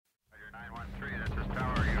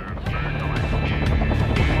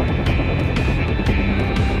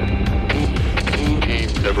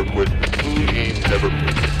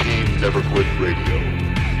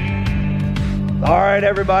right,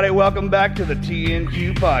 everybody, welcome back to the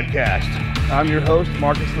TNQ podcast. I'm your host,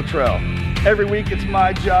 Marcus Luttrell. Every week, it's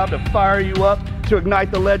my job to fire you up, to ignite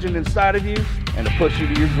the legend inside of you, and to push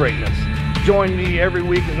you to your greatness. Join me every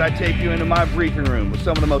week as I take you into my briefing room with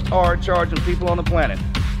some of the most hard-charging people on the planet.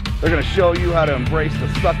 They're going to show you how to embrace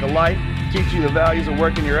the suck of life, teach you the values of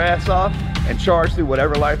working your ass off, and charge through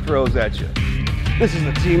whatever life throws at you. This is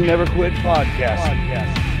the Team Never Quit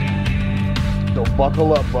podcast. So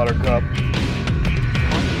buckle up, Buttercup.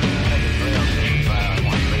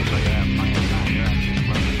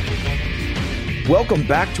 Welcome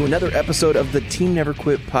back to another episode of the Team Never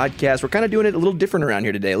Quit podcast. We're kind of doing it a little different around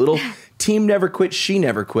here today. A little Team Never Quit, She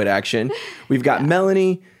Never Quit action. We've got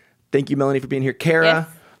Melanie. Thank you, Melanie, for being here. Kara,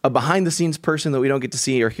 a behind-the-scenes person that we don't get to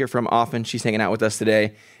see or hear from often. She's hanging out with us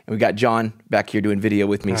today. And we got John back here doing video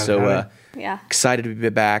with me. So excited to be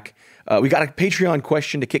back. We got a Patreon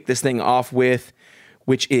question to kick this thing off with,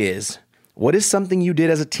 which is, what is something you did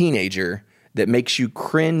as a teenager that makes you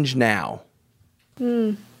cringe now?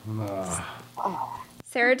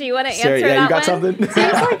 Sarah, do you want to answer that one? Yeah, you got something?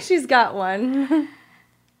 Seems like she's got one.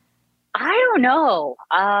 I don't know.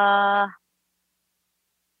 I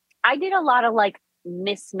did a lot of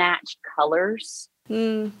mismatched colors.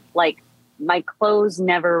 Like my clothes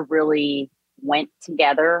never really went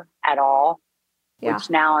together at all. Yeah.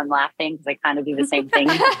 Which now I'm laughing because I kind of do the same thing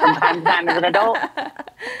from time to time as an adult.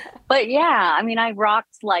 But yeah, I mean, I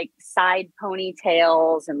rocked side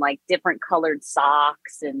ponytails and different colored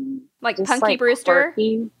socks and like Punky Brewster.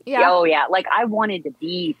 Quirky. Yeah. Oh yeah. I wanted to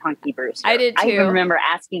be Punky Brewster. I did too. I even remember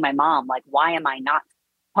asking my mom, why am I not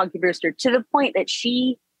Punky Brewster? To the point that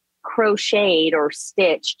she crocheted or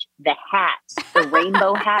stitched the hat, the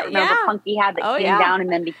rainbow hat. Remember Punky had that came down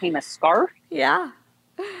and then became a scarf? Yeah.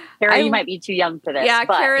 Kara, you might be too young for this. Yeah,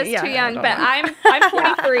 but Kara's too young, but I'm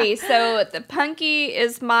 43, so the Punky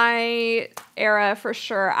is my era for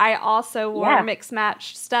sure. I also wore mixed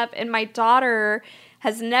match stuff, and my daughter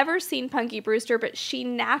has never seen Punky Brewster, but she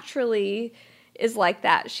naturally is like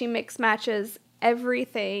that. She mix matches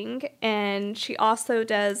everything, and she also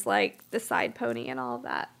does the side pony and all of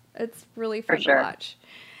that. It's really fun to watch.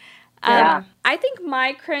 I think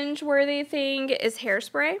my cringeworthy thing is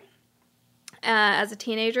hairspray. As a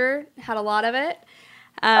teenager, had a lot of it.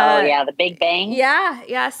 The Big Bang.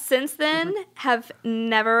 Yeah. Since then, have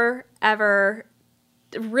never, ever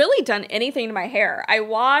really done anything to my hair. I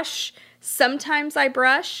wash. Sometimes I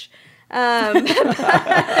brush.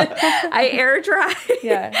 I air dry.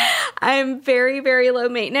 Yeah. I'm very, very low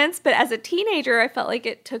maintenance. But as a teenager, I felt like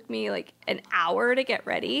it took me an hour to get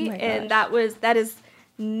ready. And that is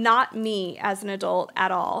not me as an adult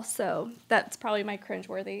at all. So that's probably my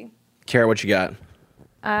cringeworthy. Kara, what you got?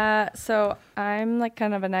 So I'm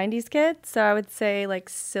kind of a 90s kid, so I would say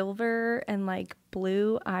silver and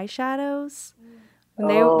blue eyeshadows. When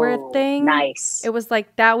they were a thing, nice. It was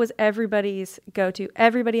that was everybody's go-to.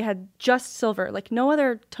 Everybody had just silver, no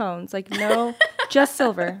other tones, no, just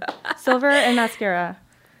silver and mascara.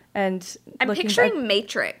 And I'm picturing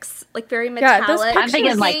Matrix, very metallic. Yeah, those pictures, I'm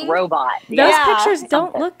thinking Robot. Those pictures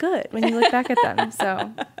don't look good when you look back at them.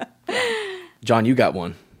 So, John, you got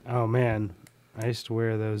one. Oh man, I used to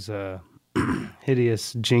wear those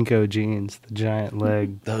hideous Jinko jeans, the giant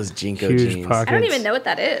leg, those Jinko huge jeans. Pockets. I don't even know what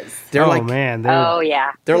that is. They're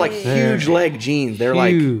they're huge leg jeans. They're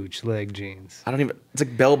huge leg jeans. I don't even. It's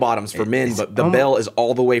bell bottoms for men, but the bell is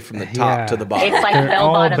all the way from the top to the bottom. It's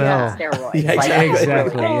bell bottoms on steroids. Yeah,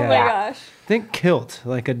 exactly. Oh my gosh. Think kilt,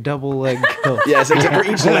 a double leg kilt. Yes, except for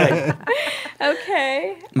each leg.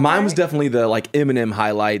 Okay. Mine was definitely the Eminem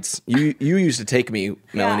highlights. You used to take me,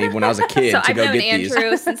 Melanie, when I was a kid to go get these. So I've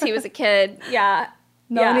known Andrew since he was a kid. Yeah.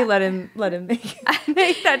 Nobody let him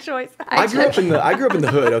make that choice. I grew up in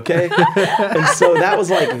the hood, okay? And so that was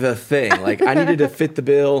the thing. I needed to fit the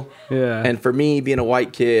bill. Yeah. And for me, being a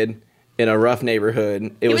white kid in a rough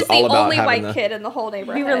neighborhood, it was all about having the only white kid in the whole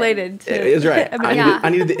neighborhood. You related to it was right. I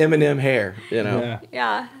needed the Eminem hair,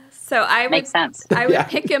 Yeah. So I would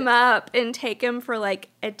pick him up and take him for a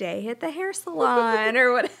day at the hair salon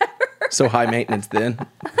or whatever. So high maintenance then.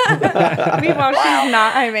 Meanwhile, she's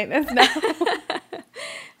not high maintenance now.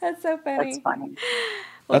 That's so funny. That's funny.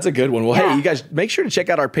 That's a good one. Well, hey, you guys, make sure to check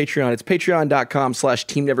out our Patreon. It's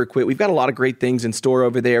patreon.com/teamneverquit. We've got a lot of great things in store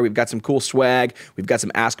over there. We've got some cool swag. We've got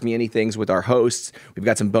some Ask Me Anythings with our hosts. We've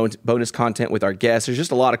got some bonus content with our guests. There's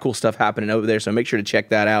just a lot of cool stuff happening over there, so make sure to check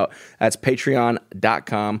that out. That's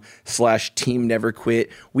patreon.com/teamneverquit.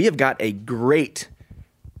 We have got a great,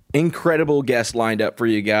 incredible guest lined up for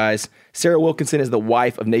you guys. Sarah Wilkinson is the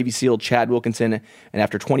wife of Navy SEAL Chad Wilkinson, and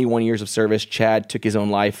after 21 years of service, Chad took his own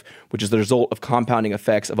life, which is the result of compounding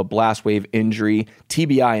effects of a blast wave injury,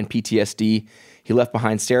 TBI, and PTSD. He left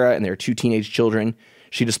behind Sarah and their 2 teenage children.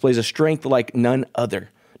 She displays a strength like none other.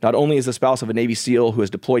 Not only is the spouse of a Navy SEAL who is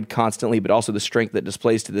deployed constantly, but also the strength that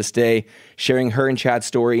displays to this day. Sharing her and Chad's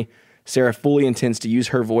story, Sarah fully intends to use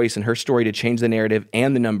her voice and her story to change the narrative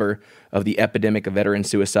and the number of the epidemic of veteran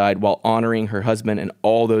suicide while honoring her husband and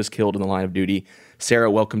all those killed in the line of duty. Sarah,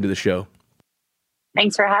 welcome to the show.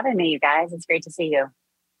 Thanks for having me, you guys. It's great to see you.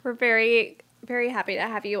 We're very, very happy to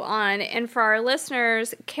have you on. And for our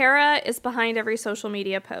listeners, Kara is behind every social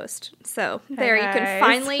media post. So there you can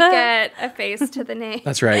finally get a face to the name.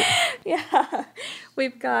 That's right. Yeah.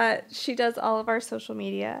 She does all of our social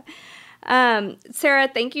media. Sarah,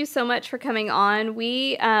 thank you so much for coming on.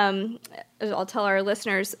 I'll tell our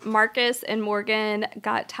listeners, Marcus and Morgan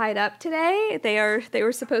got tied up today. They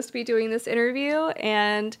were supposed to be doing this interview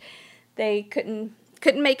and they couldn't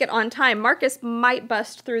make it on time. Marcus might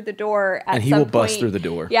bust through the door at some point. And he will bust through the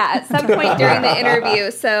door. Yeah, at some point during the interview.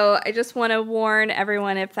 So I just want to warn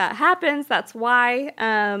everyone, if that happens, that's why.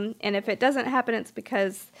 And if it doesn't happen, it's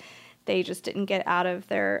because they just didn't get out of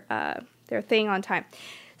their thing on time.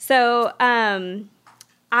 So I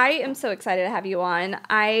am so excited to have you on.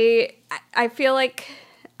 I feel like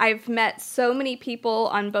I've met so many people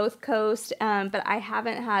on both coasts, but I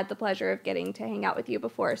haven't had the pleasure of getting to hang out with you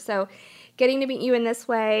before. So getting to meet you in this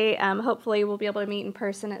way, hopefully we'll be able to meet in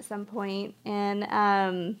person at some point.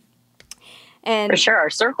 And for sure, our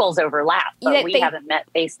circles overlap, but we haven't met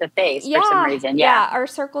face to face for some reason. Yeah, our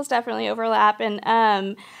circles definitely overlap.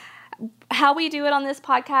 And how we do it on this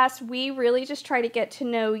podcast, we really just try to get to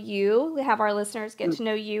know you. We have our listeners get to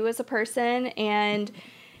know you as a person, and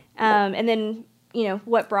then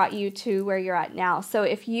what brought you to where you're at now. So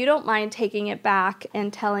if you don't mind taking it back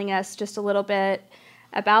and telling us just a little bit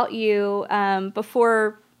about you.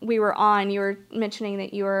 Before we were on, you were mentioning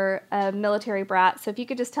that you were a military brat. So if you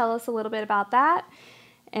could just tell us a little bit about that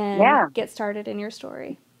and get started in your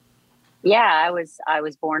story. Yeah, I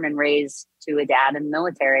was born and raised to a dad in the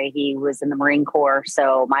military. He was in the Marine Corps.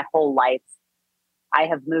 So my whole life, I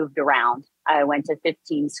have moved around. I went to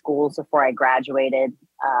 15 schools before I graduated.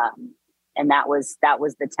 And that was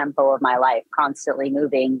the tempo of my life, constantly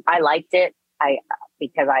moving. I liked it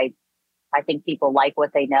because I think people like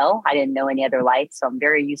what they know. I didn't know any other life. So I'm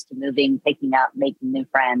very used to moving, picking up, making new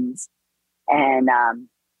friends. And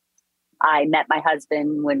I met my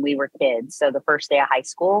husband when we were kids. So the first day of high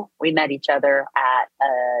school, we met each other at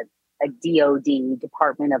a DOD,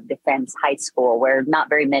 Department of Defense high school, where not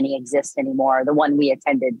very many exist anymore. The one we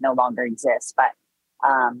attended no longer exists. But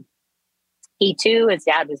he too, his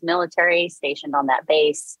dad was military, stationed on that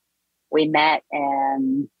base. We met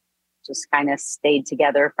and just kind of stayed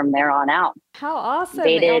together from there on out. How awesome.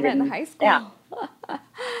 Dated that y'all met in high school. Yeah.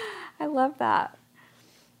 I love that.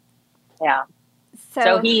 Yeah.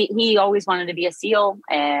 So he always wanted to be a SEAL,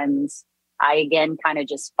 and I, again, kind of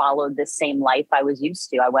just followed the same life I was used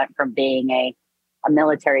to. I went from being a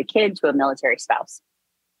military kid to a military spouse.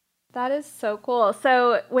 That is so cool.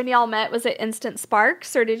 So when y'all met, was it instant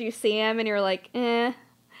sparks, or did you see him and you were like,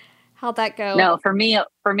 how'd that go? No, for me,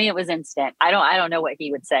 it was instant. I don't know what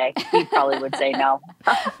he would say. He probably would say no.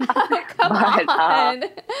 Come on.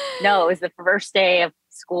 No, it was the first day of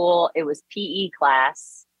school. It was PE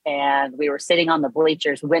class, and we were sitting on the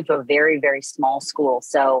bleachers. We went to a very, very small school.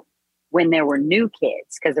 So when there were new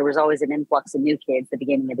kids, because there was always an influx of new kids at the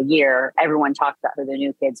beginning of the year, everyone talked about who the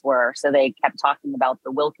new kids were. So they kept talking about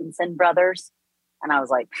the Wilkinson brothers. And I was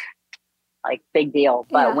like big deal.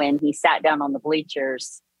 But when he sat down on the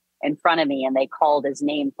bleachers in front of me and they called his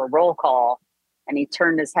name for roll call, and he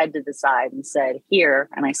turned his head to the side and said, "Here,"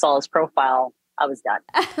 and I saw his profile, I was done.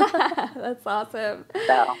 That's awesome.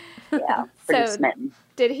 So yeah, pretty smitten.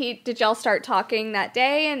 Did y'all start talking that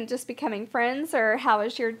day and just becoming friends, or how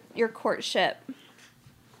was your courtship?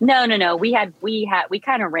 No. We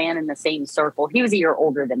kind of ran in the same circle. He was a year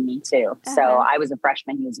older than me too. So I was a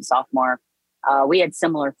freshman, he was a sophomore. We had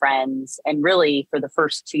similar friends, and really for the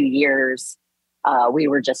first 2 years, we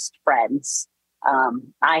were just friends.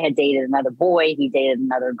 I had dated another boy, he dated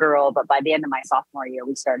another girl, but by the end of my sophomore year,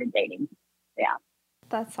 we started dating. Yeah.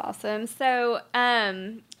 That's awesome. So,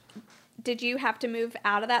 did you have to move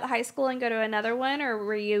out of that high school and go to another one, or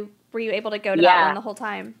were you able to go to that one the whole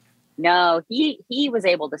time? No, he was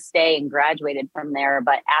able to stay and graduated from there.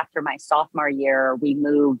 But after my sophomore year, we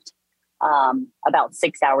moved about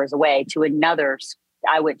 6 hours away to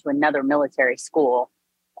I went to another military school,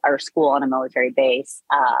 or school on a military base,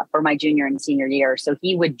 for my junior and senior year. So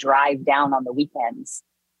he would drive down on the weekends.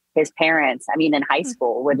 His parents, in high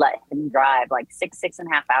school, would let him drive like 6.5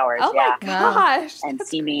 hours. Oh my gosh. And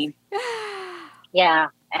see me. Yeah.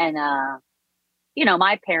 And,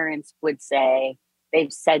 my parents would say,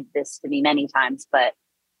 they've said this to me many times, but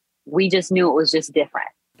we just knew it was just different.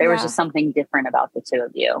 There was just something different about the two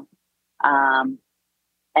of you.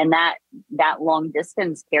 And that long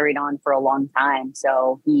distance carried on for a long time.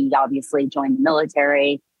 So he obviously joined the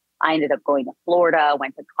military. I ended up going to Florida,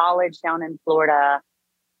 went to college down in Florida.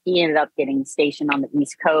 He ended up getting stationed on the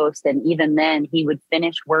East Coast. And even then he would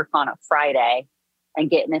finish work on a Friday and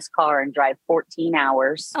get in his car and drive 14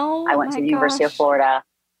 hours. I went to the University of Florida,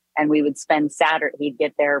 and we would spend Saturday. He'd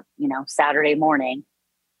get there, Saturday morning,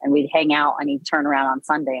 and we'd hang out, and he'd turn around on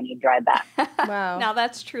Sunday and he'd drive back. Wow. Now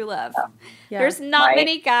that's true love. So, There's not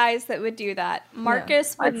many guys that would do that.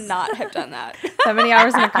 Marcus would not have done that. That many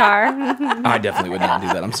hours in a car? I definitely would not do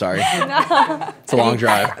that. I'm sorry. It's a long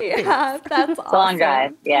drive. Yeah, that's awesome. It's a long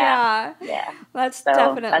drive. Yeah. That's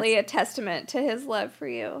definitely a testament to his love for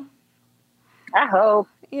you. I hope.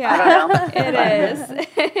 Yeah, I don't know. It is.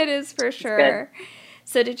 It is for sure.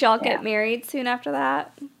 So did y'all get married soon after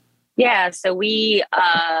that? Yeah, so we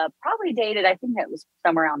probably dated, I think it was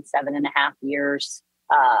somewhere around 7.5 years.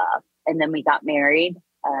 And then we got married.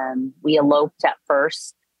 We eloped at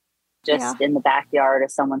first, just in the backyard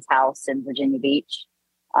of someone's house in Virginia Beach.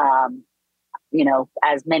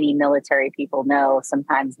 As many military people know,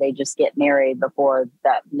 sometimes they just get married before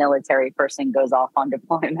the military person goes off on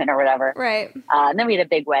deployment or whatever. Right. And then we had a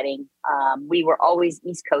big wedding. We were always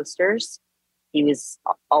East Coasters. He was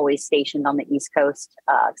always stationed on the East Coast,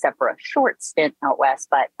 except for a short stint out west.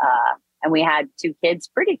 But and we had 2 kids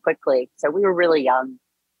pretty quickly, so we were really young.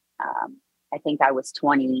 I think I was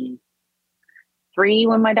 23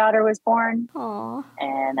 when my daughter was born. Aww.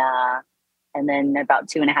 And then about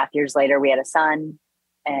 2.5 years later, we had a son,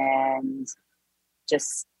 and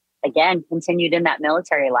just again continued in that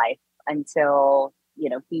military life until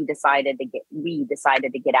we decided to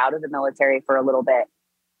get out of the military for a little bit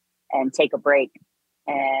and take a break.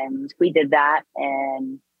 And we did that,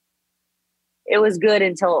 and it was good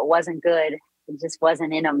until it wasn't good. It just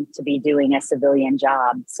wasn't in him to be doing a civilian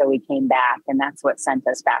job. So we came back, and that's what sent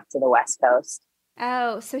us back to the West Coast.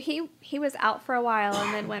 Oh, so he was out for a while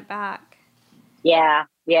and then went back. Yeah.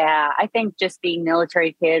 I think just being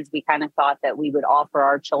military kids, we kind of thought that we would offer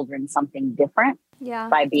our children something different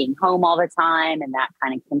by being home all the time and that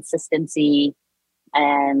kind of consistency.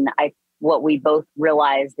 And what we both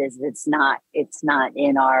realized is it's not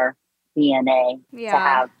in our DNA to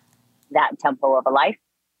have that tempo of a life.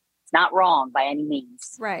 It's not wrong by any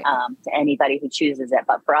means, right? To anybody who chooses it,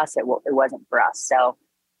 but for us, it wasn't for us. So,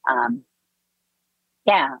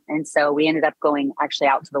 and so we ended up going actually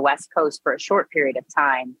out to the West Coast for a short period of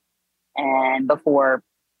time, and before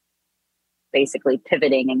basically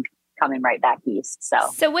pivoting and coming right back east.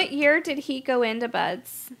 So what year did he go into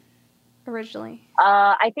Buds originally?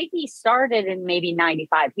 I think he started in maybe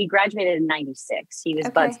 95. He graduated in 96. He was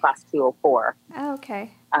Buds class 204. Oh,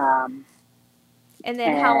 okay. And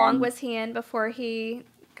then how long was he in before he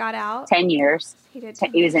got out? 10 years. He did.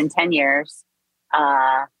 He was in 10 years.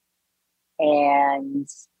 And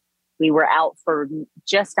we were out for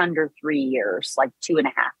just under 3 years, like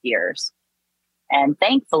 2.5 years. And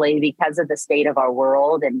thankfully, because of the state of our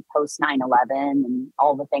world and post 9/11 and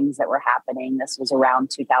all the things that were happening, this was around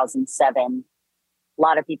 2007. A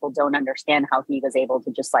lot of people don't understand how he was able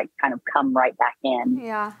to just kind of come right back in.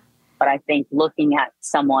 Yeah. But I think looking at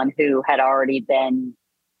someone who had already been,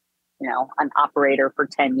 an operator for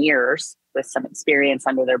 10 years with some experience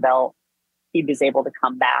under their belt, he was able to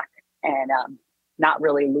come back and not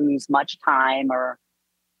really lose much time or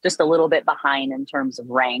just a little bit behind in terms of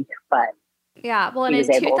rank. But well, and he was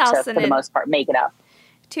in able to, for the most part, make it up.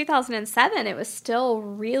 2007, it was still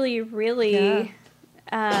really, really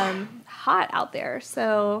hot out there.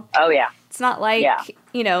 So it's not like,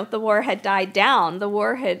 the war had died down. The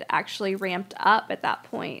war had actually ramped up at that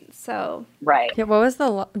point. So what was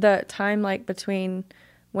the time like between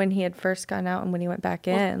when he had first gotten out and when he went back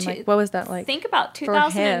in? What was that like? Think about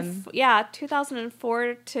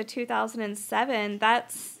 2004 to 2007.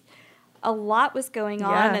 That's a lot was going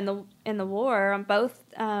on in the war on both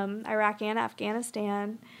Iraq and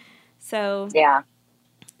Afghanistan. So I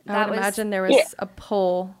would imagine there was a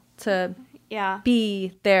pull to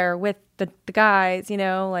be there with the guys.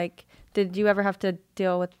 Did you ever have to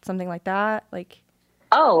deal with something like that?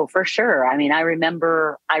 Oh, for sure. I mean, I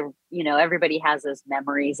remember, everybody has those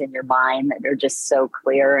memories in your mind that are just so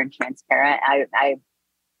clear and transparent.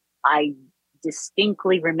 I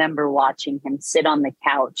distinctly remember watching him sit on the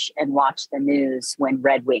couch and watch the news when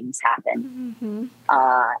Red Wings happened. Mm-hmm.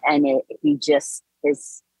 And he just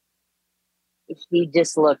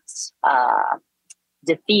looked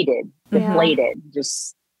defeated, deflated,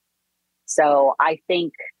 so I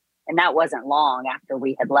think, and that wasn't long after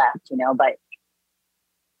we had left, but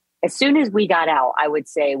as soon as we got out, I would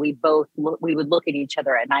say we would look at each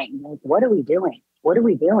other at night and like, what are we doing? What are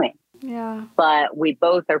we doing? Yeah. But we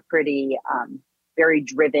both are pretty, very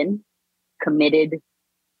driven, committed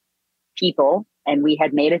people. And we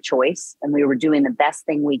had made a choice and we were doing the best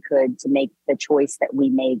thing we could to make the choice that we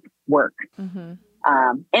made work. Mm-hmm.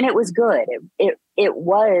 And it was good. It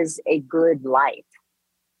was a good life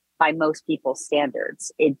by most people's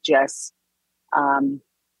standards. It just,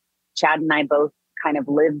 Chad and I both kind of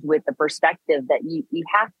lived with the perspective that you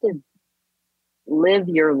have to live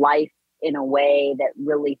your life in a way that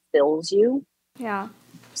really fills you. Yeah.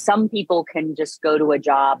 Some people can just go to a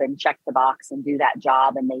job and check the box and do that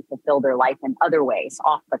job and they fulfill their life in other ways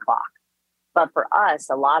off the clock. But for us,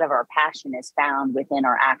 a lot of our passion is found within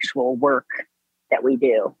our actual work that we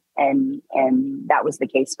do. And that was the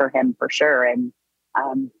case for him for sure. And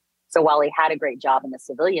so while he had a great job in the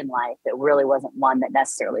civilian life, it really wasn't one that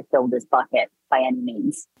necessarily filled his bucket by any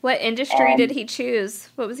means. What industry did he choose?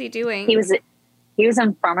 What was he doing? He was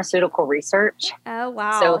in pharmaceutical research. Oh,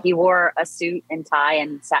 wow. So he wore a suit and tie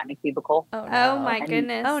and sat in a cubicle. Oh, no. Oh my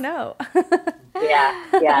goodness. Oh, no.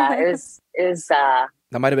 Yeah. It was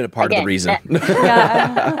that might have been a part of the reason.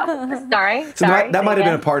 Sorry. So that might have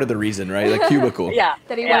been a part of the reason, right? The cubicle. Yeah.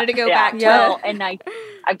 That he wanted to go back to. Well, and I've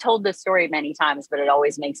told this story many times, but it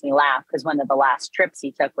always makes me laugh because one of the last trips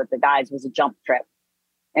he took with the guys was a jump trip.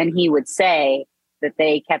 And he would say that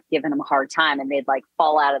they kept giving him a hard time and they'd like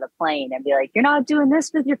fall out of the plane and be like, you're not doing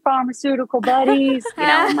this with your pharmaceutical buddies,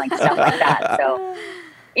 and like stuff like that. So,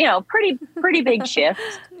 pretty big shift.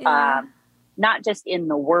 Yeah. Not just in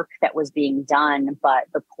the work that was being done, but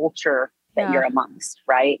the culture that you're amongst,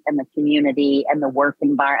 right? And the community and the work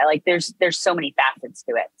environment. Like there's so many facets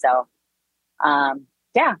to it. So,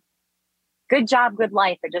 good job, good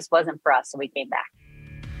life. It just wasn't for us. So we came back.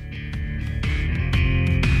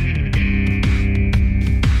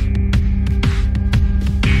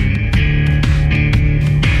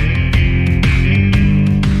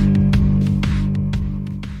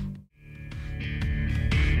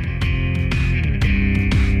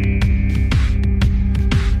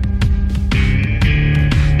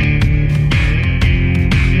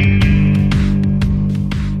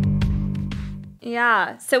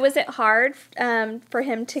 Yeah. So was it hard for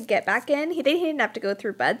him to get back in? He didn't have to go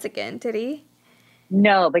through buds again, did he?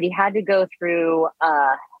 No, but he had to go through,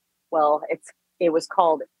 it was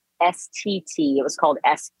called STT. It was called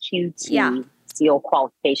SQT, SEAL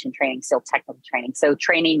qualification training, SEAL technical training. So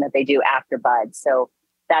training that they do after buds. So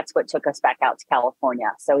that's what took us back out to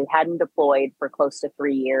California. So he hadn't deployed for close to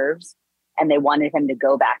 3 years and they wanted him to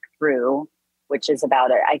go back through, which is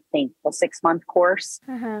about, a 6-month course.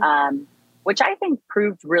 Uh-huh. Which I think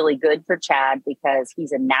proved really good for Chad because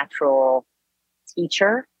he's a natural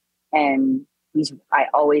teacher. And I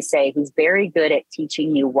always say he's very good at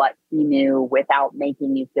teaching you what he knew without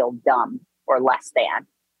making you feel dumb or less than.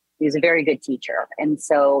 He was a very good teacher. And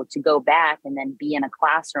so to go back and then be in a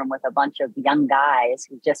classroom with a bunch of young guys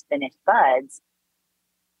who just finished buds,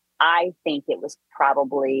 I think it was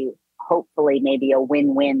probably, hopefully, maybe a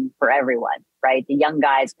win-win for everyone. Right. The young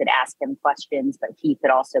guys could ask him questions, but he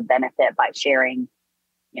could also benefit by sharing,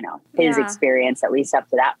 his experience, at least up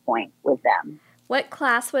to that point, with them. What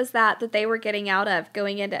class was that they were getting out of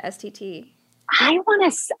going into STT? I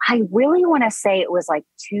really want to say it was like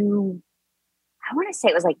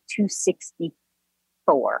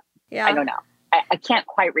 264. Yeah. I don't know. I can't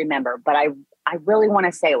quite remember, but I really want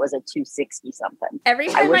to say it was a 260 something. Every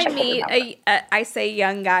time I meet I say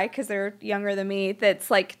young guy because they're younger than me, that's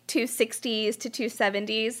like 260s to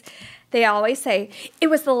 270s. They always say it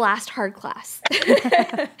was the last hard class.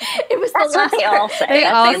 It was That's the last. What they all say. They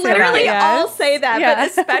literally that, all say that,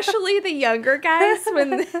 yes. but especially the younger guys.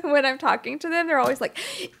 When I'm talking to them, they're always like,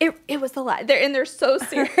 "It was the last." They're so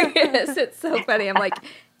serious. It's so funny. I'm like,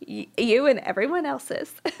 you and everyone else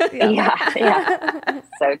is. Yeah.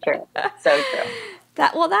 So true.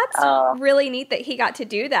 That's really neat that he got to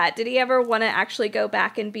do that. Did he ever want to actually go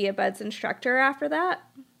back and be a buds instructor after that?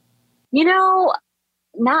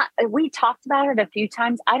 We talked about it a few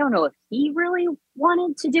times. I don't know if he really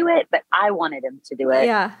wanted to do it, but I wanted him to do it.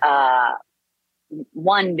 Yeah.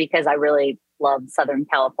 One, because I really love Southern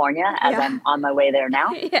California as I'm on my way there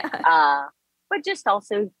now. Yeah. But just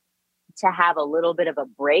also to have a little bit of a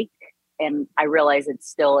break. And I realize it's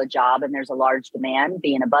still a job and there's a large demand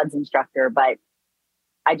being a buds instructor, but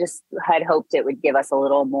I just had hoped it would give us a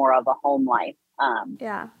little more of a home life.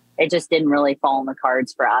 It just didn't really fall in the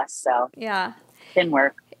cards for us. So yeah. Didn't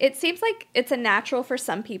work. it seems like it's a natural for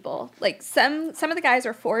some people. Like some of the guys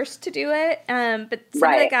are forced to do it, but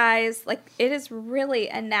some of the guys, like, it is really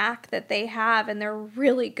a knack that they have, and they're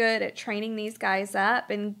really good at training these guys up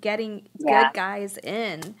and getting good guys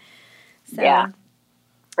in. So, yeah,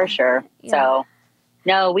 for sure. Yeah. So,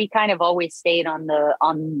 no, we kind of always stayed on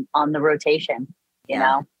the rotation, you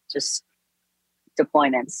know, just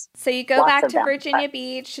deployments. So you go back to Virginia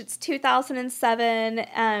Beach. It's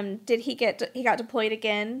 2007. Did he got deployed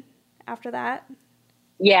again after that?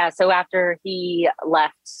 Yeah. So after he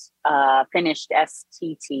left, finished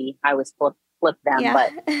STT, I was flip them,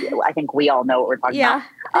 but I think we all know what we're talking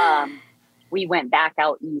about. We went back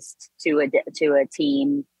out east to a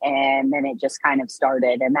team, and then it just kind of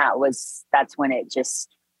started, and that's when it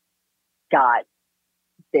just got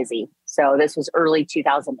busy. So this was early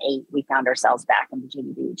 2008. We found ourselves back in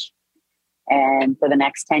Virginia Beach. And for the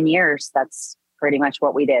next 10 years, that's pretty much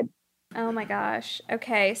what we did. Oh my gosh.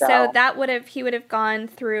 Okay. So he would have gone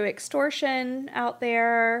through extortion out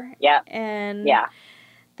there. Yeah. And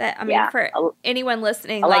that, I mean, for anyone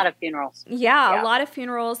listening, a lot of funerals. Yeah, a lot of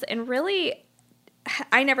funerals. And really,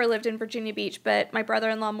 I never lived in Virginia Beach, but my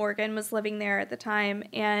brother-in-law Morgan was living there at the time.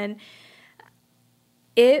 And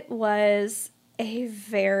it was a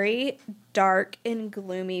very dark and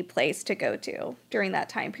gloomy place to go to during that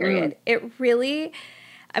time period. It really,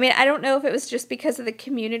 I mean, I don't know if it was just because of the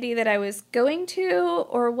community that I was going to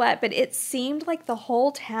or what, but it seemed like the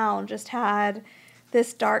whole town just had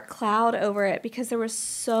this dark cloud over it because there was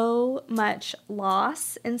so much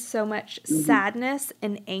loss and so much sadness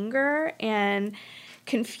and anger and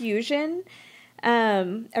confusion.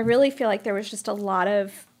 I really feel like there was just a lot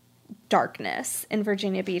of darkness in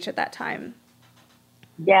Virginia Beach at that time.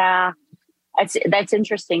 Yeah, that's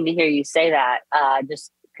interesting to hear you say that.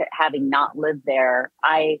 Just having not lived there,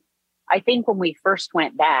 I think when we first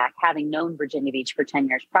went back, having known Virginia Beach for 10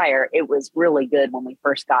 years prior, it was really good when we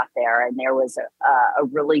first got there, and there was a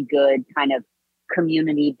really good kind of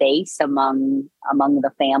community base among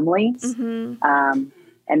the families. And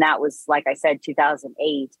that was, like I said,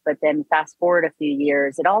 2008. But then fast forward a few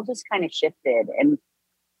years, it all just kind of shifted, and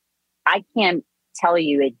I can't tell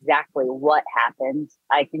you exactly what happened.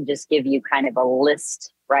 I can just give you kind of a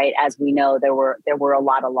list, right? As we know, there were a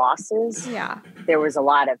lot of losses. Yeah. There was a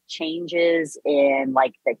lot of changes in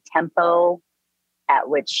like the tempo at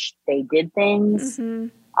which they did things.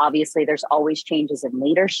 Obviously, there's always changes in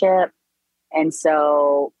leadership. And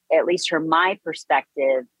so, at least from my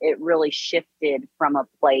perspective, it really shifted from a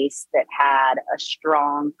place that had a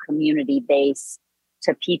strong community base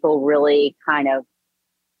to people really kind of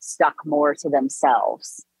stuck more to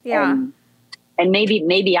themselves. Yeah. And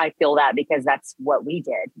maybe I feel that because that's what we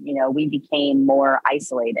did. You know, we became more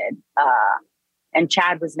isolated. And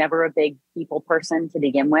Chad was never a big people person to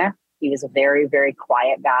begin with. He was a very, very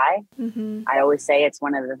quiet guy. I always say it's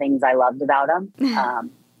one of the things I loved about him.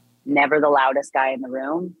 Never the loudest guy in the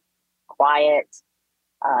room. Quiet.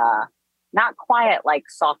 Not quiet like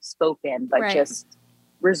soft spoken, but just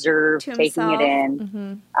reserved, taking it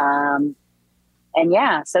in. And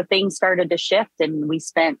yeah, so things started to shift, and we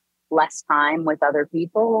spent less time with other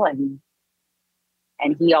people, and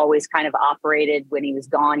he always kind of operated when he was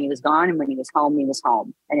gone, and when he was home, he was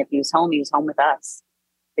home. And if he was home with us,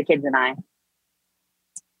 the kids and I.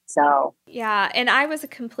 So yeah, and I was a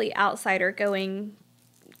complete outsider going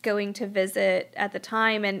to visit at the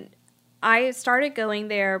time, and I started going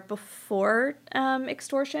there before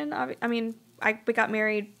extortion. I mean, we got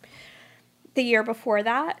married the year before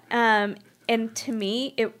that. And to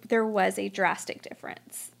me, there was a drastic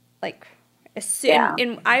difference. Like,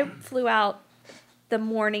 and I flew out the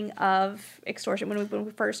morning of extortion when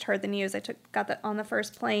we first heard the news. I got on the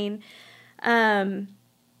first plane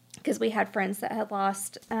because we had friends that had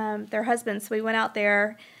lost their husbands. So we went out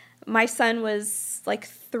there. My son was like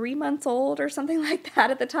 3 months old or something like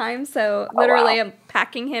that at the time. So literally, I'm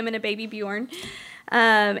packing him in a baby Bjorn.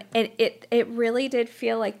 And it really did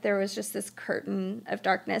feel like there was just this curtain of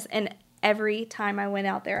darkness. And every time I went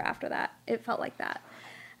out there after that, it felt like that.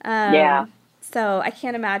 So I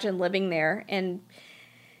can't imagine living there and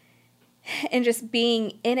just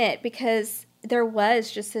being in it, because there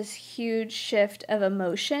was just this huge shift of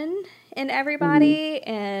emotion in everybody.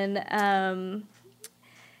 And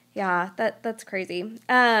that's crazy.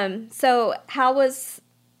 So how was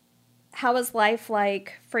life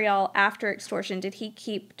like for y'all after extortion? Did he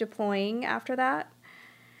keep deploying after that?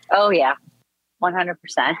 Oh yeah. 100%.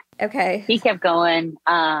 Okay. He kept going.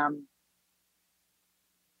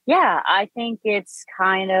 Yeah, I think it's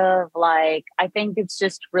kind of like, I think it's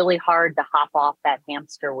just really hard to hop off that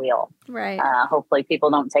hamster wheel. Right. Hopefully people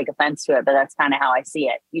don't take offense to it, but that's kind of how I see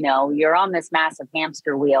it. You know, you're on this massive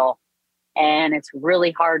hamster wheel and it's really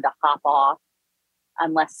hard to hop off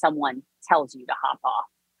unless someone tells you to hop off.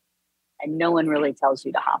 And no one really tells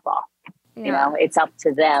you to hop off. Yeah. You know, it's up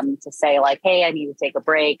to them to say like, hey, I need to take a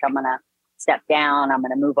break. I'm going to step down. I'm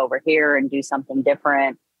going to move over here and do something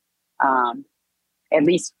different. At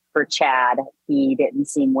least for Chad, he didn't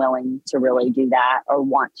seem willing to really do that or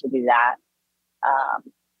want to do that.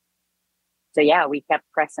 So yeah, we kept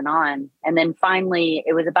pressing on. And then finally,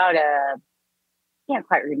 it was about I can't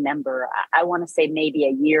quite remember. I want to say maybe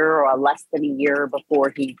a year or less than a year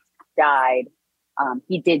before he died.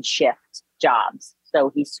 He did shift jobs. So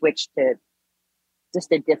he switched to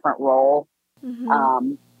just a different role,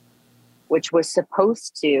 which was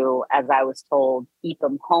supposed to, as I was told, keep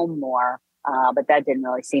him home more. But that didn't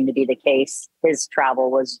really seem to be the case. His travel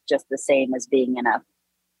was just the same as being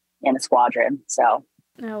in a squadron. So,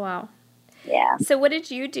 oh, wow. Yeah. So what did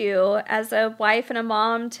you do as a wife and a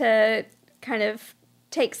mom to kind of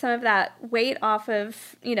take some of that weight off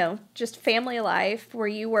of, you know, just family life? Were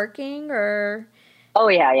you working or? Oh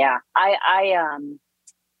yeah. Yeah. I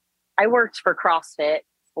worked for CrossFit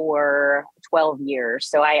for 12 years.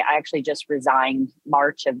 So I actually just resigned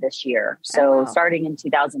March of this year. So starting in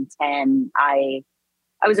 2010, I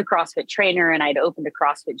was a CrossFit trainer and I'd opened a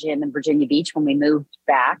CrossFit gym in Virginia Beach when we moved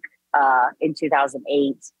back in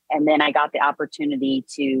 2008. And then I got the opportunity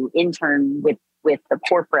to intern with the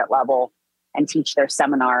corporate level and teach their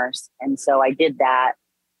seminars. And so I did that.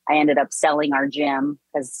 I ended up selling our gym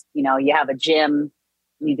because, you know, you have a gym,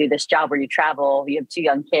 you do this job where you travel, you have 2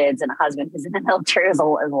 young kids and a husband who's in the military is a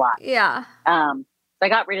lot. Yeah. So I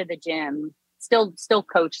got rid of the gym, still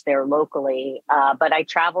coached there locally. But I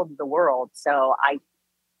traveled the world. So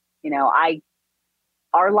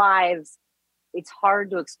our lives, it's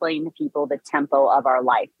hard to explain to people the tempo of our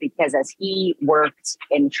life because as he worked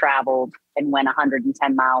and traveled and went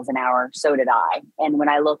 110 miles an hour, so did I. And when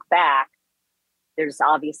I look back, there's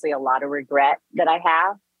obviously a lot of regret that I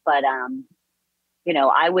have, but, you know,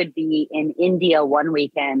 I would be in India one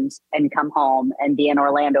weekend and come home and be in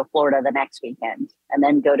Orlando, Florida the next weekend, and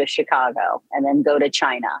then go to Chicago and then go to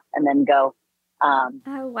China and then go. Oh,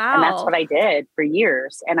 wow. And that's what I did for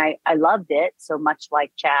years. And I loved it so much.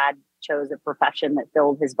 Like Chad chose a profession that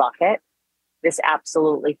filled his bucket. This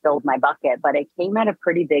absolutely filled my bucket, but it came at a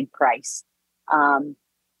pretty big price. And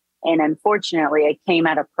unfortunately, it came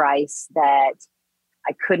at a price that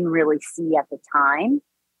I couldn't really see at the time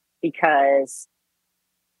because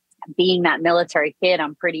being that military kid,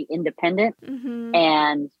 I'm pretty independent. Mm-hmm.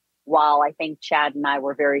 And while I think Chad and I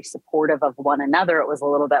were very supportive of one another, it was a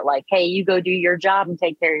little bit like, hey, you go do your job and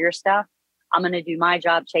take care of your stuff. I'm going to do my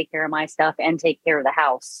job, take care of my stuff and take care of the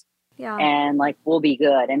house. Yeah. And like, we'll be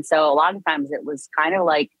good. And so a lot of times it was kind of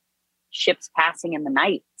like ships passing in the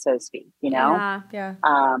night, so to speak, you know? Yeah.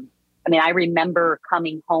 I mean, I remember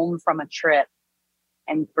coming home from a trip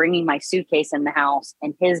and bringing my suitcase in the house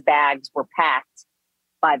and his bags were packed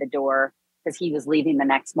by the door because he was leaving the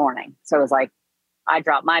next morning. So it was like, I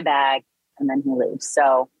drop my bag and then he leaves.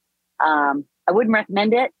 So I wouldn't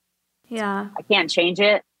recommend it. Yeah. I can't change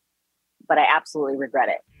it, but I absolutely regret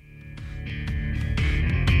it.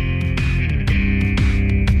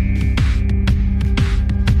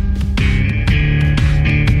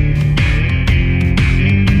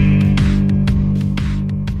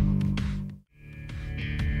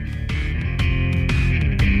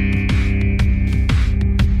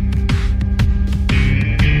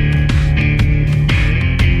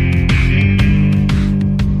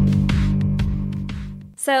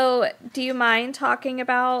 So, do you mind talking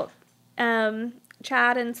about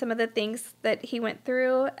Chad and some of the things that he went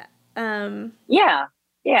through?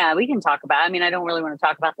 Yeah, we can talk about it. I mean, I don't really want to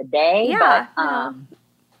talk about the day, but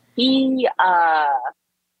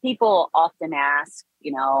people often ask,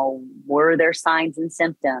 you know, were there signs and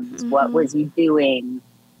symptoms? Mm-hmm. What was he doing?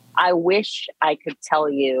 I wish I could tell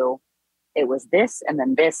you it was this and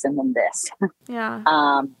then this and then this. Yeah.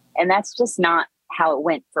 And that's just not how it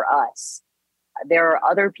went for us. There are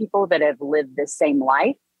other people that have lived the same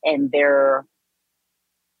life and their,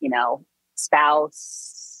 you know,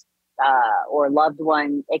 spouse or loved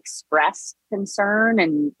one expressed concern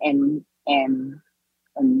and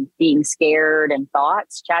being scared and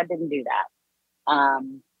thoughts. Chad didn't do that.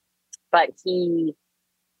 But he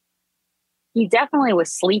definitely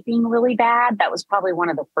was sleeping really bad. That was probably one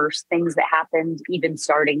of the first things that happened, even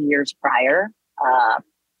starting years prior.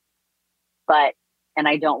 And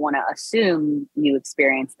I don't want to assume you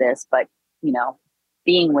experienced this, but, you know,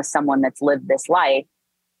 being with someone that's lived this life,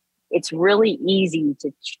 it's really easy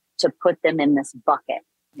to put them in this bucket.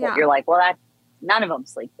 Yeah. You're like, well, none of them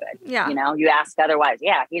sleep good. Yeah. You know, you ask otherwise.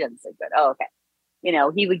 Yeah, he doesn't sleep good. Oh, okay. You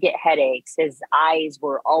know, he would get headaches. His eyes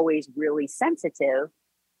were always really sensitive,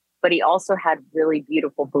 but he also had really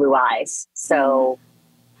beautiful blue eyes. So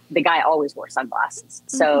the guy always wore sunglasses.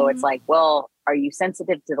 So it's like, well, are you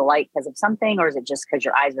sensitive to the light because of something, or is it just because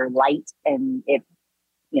your eyes are light and it,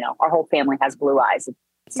 you know, our whole family has blue eyes.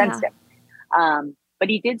 It's sensitive. But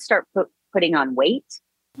he did start putting on weight,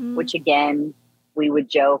 which again, we would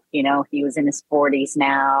joke, you know, he was in his 40s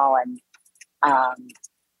now. And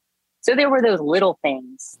so there were those little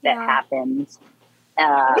things that happened.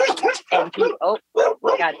 And he,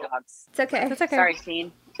 we got dogs. It's okay. That's okay. Sorry,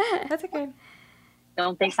 Teen. That's okay.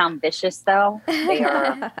 Don't they sound vicious though? They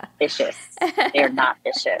are vicious. They are not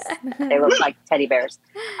vicious. They look like teddy bears.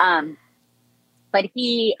 But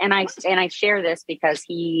he, and I share this because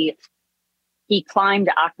he climbed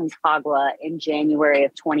Aconcagua in January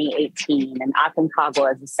of 2018. And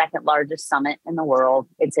Aconcagua is the second largest summit in the world.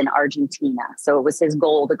 It's in Argentina. So it was his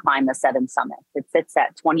goal to climb the 7th summit. It sits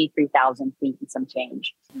at 23,000 feet and some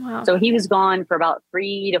change. Wow. So he was gone for about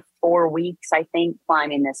 3 to 4 weeks, I think,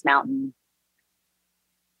 climbing this mountain.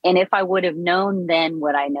 And if I would have known then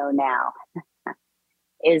what I know now,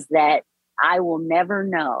 is that I will never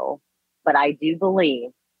know, but I do believe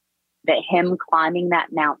that him climbing that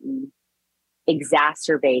mountain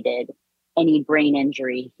exacerbated any brain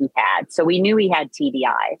injury he had. So we knew he had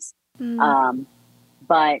TBIs,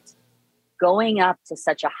 but going up to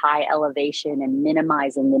such a high elevation and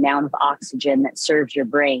minimizing the amount of oxygen that serves your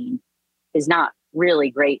brain is not really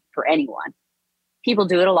great for anyone. People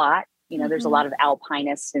do it a lot. You know, there's a lot of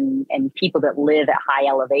alpinists and people that live at high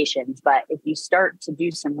elevations. But if you start to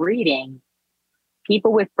do some reading,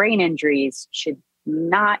 people with brain injuries should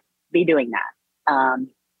not be doing that.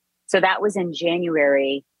 So that was in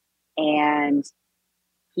January, and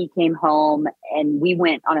he came home and we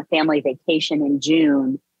went on a family vacation in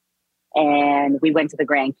June, and we went to the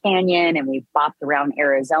Grand Canyon and we bopped around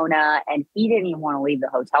Arizona, and he didn't even want to leave the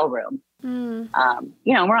hotel room. You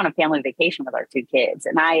know, we're on a family vacation with our 2 kids.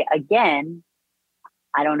 And I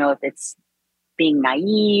don't know if it's being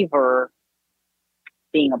naive or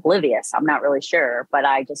being oblivious. I'm not really sure, but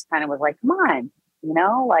I just kind of was like, come on, you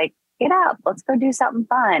know, like, get up, let's go do something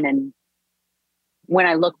fun. And when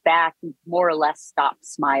I look back, he more or less stopped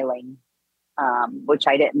smiling, which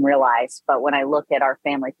I didn't realize. But when I look at our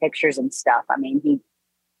family pictures and stuff, I mean,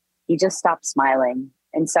 he just stopped smiling.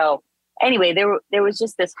 And so anyway, there was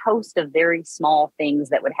just this host of very small things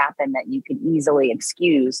that would happen that you could easily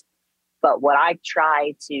excuse. But what I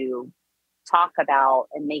try to talk about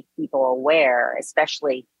and make people aware,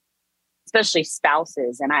 especially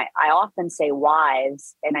spouses, and I often say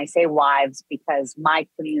wives, and I say wives because my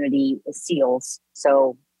community is SEALs.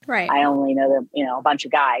 So I only know them, you know, a bunch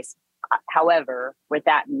of guys. However, with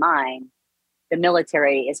that in mind, the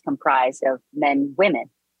military is comprised of men, women.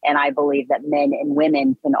 And I believe that men and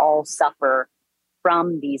women can all suffer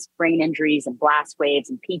from these brain injuries and blast waves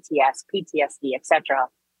and PTSD, etc.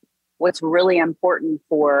 What's really important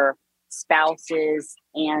for spouses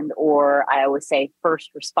and, or I always say first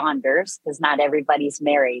responders, because not everybody's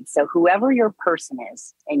married. So whoever your person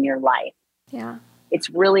is in your life, it's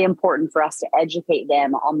really important for us to educate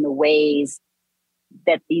them on the ways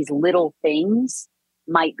that these little things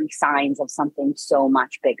might be signs of something so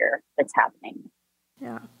much bigger that's happening.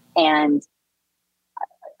 Yeah. And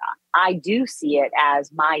I do see it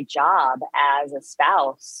as my job as a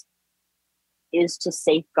spouse is to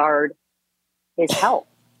safeguard his health.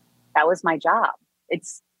 That was my job.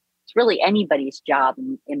 It's really anybody's job,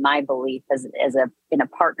 in my belief, in a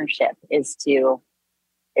partnership, is to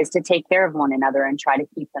take care of one another and try to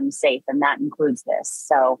keep them safe, and that includes this.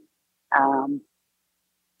 So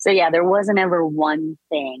yeah, there wasn't ever one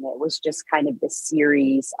thing. It was just kind of this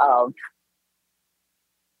series of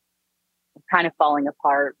kind of falling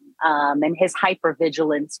apart. And his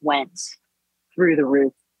hypervigilance went through the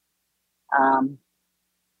roof.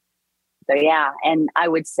 So yeah, and I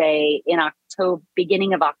would say in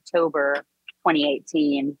beginning of October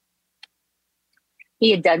 2018,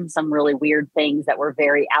 he had done some really weird things that were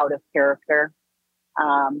very out of character.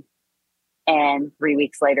 And 3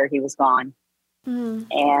 weeks later, he was gone.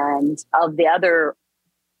 And of the other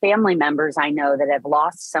family members I know that have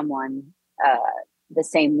lost someone the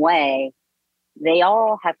same way, they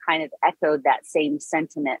all have kind of echoed that same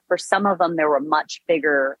sentiment. For some of them, there were much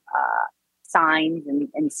bigger signs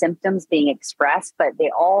and symptoms being expressed, but they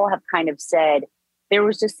all have kind of said there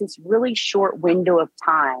was just this really short window of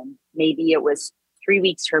time. Maybe it was 3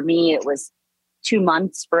 weeks for me, it was 2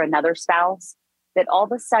 months for another spouse, that all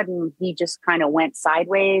of a sudden he just kind of went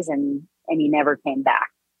sideways and he never came back.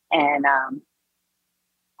 And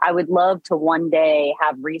I would love to one day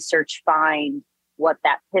have research find what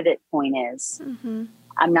that pivot point is. Mm-hmm.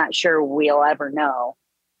 I'm not sure we'll ever know.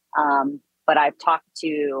 But I've talked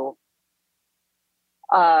to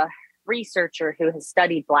a researcher who has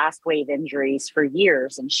studied blast wave injuries for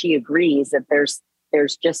years, and she agrees that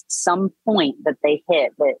there's just some point that they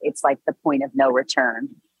hit that it's like the point of no return.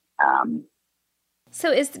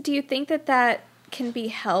 So do you think that can be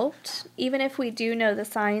helped, even if we do know the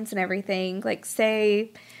signs and everything? Like,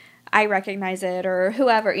 say I recognize it, or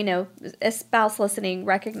whoever, a spouse listening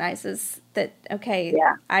recognizes that, okay,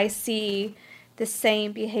 I see the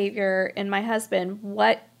same behavior in my husband.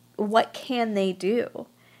 What can they do?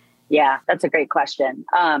 Yeah, that's a great question.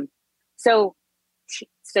 So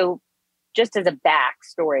just as a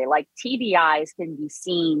backstory, like TBIs can be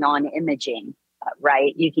seen on imaging,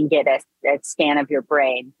 right? You can get a scan of your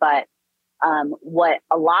brain, but what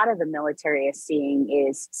a lot of the military is seeing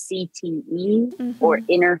is CTE, mm-hmm. or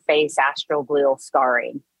interface astroglial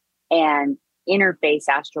scarring. And interface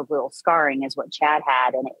astroglial scarring is what Chad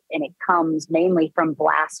had, and it comes mainly from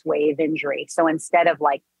blast wave injury. So instead of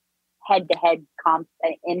like head-to-head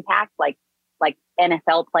impact, like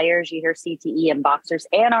NFL players, you hear CTE, and boxers,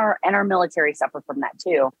 and our military suffer from that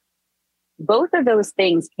too. Both of those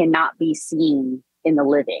things cannot be seen in the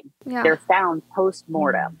living. Yeah. They're found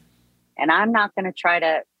post-mortem. Mm-hmm. And I'm not going to try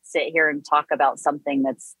to sit here and talk about something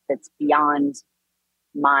that's beyond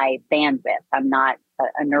my bandwidth. I'm not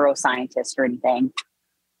a neuroscientist or anything.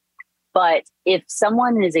 But if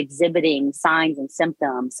someone is exhibiting signs and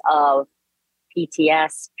symptoms of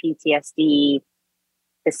PTSD,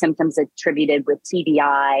 the symptoms attributed with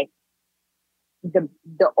TBI, the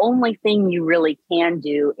only thing you really can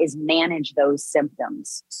do is manage those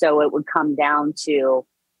symptoms. So it would come down to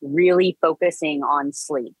really focusing on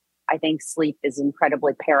sleep. I think sleep is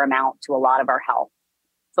incredibly paramount to a lot of our health.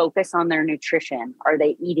 Focus on their nutrition. Are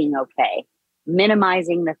they eating okay?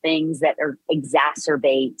 Minimizing the things that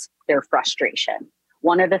exacerbate their frustration.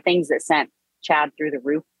 One of the things that sent Chad through the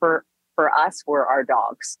roof for us were our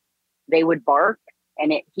dogs. They would bark,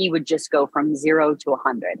 and he would just go from 0 to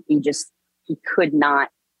 100. He could not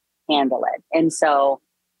handle it. And so,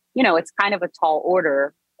 it's kind of a tall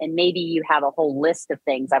order. And maybe you have a whole list of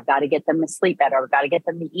things. I've got to get them to sleep better. I've got to get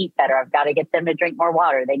them to eat better. I've got to get them to drink more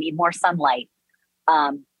water. They need more sunlight.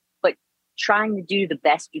 But trying to do the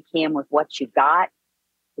best you can with what you've got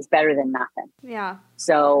is better than nothing. Yeah.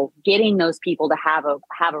 So getting those people to have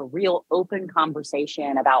a real open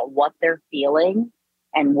conversation about what they're feeling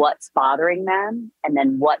and what's bothering them, and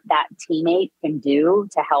then what that teammate can do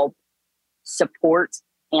to help support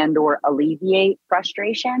and or alleviate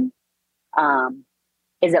frustration,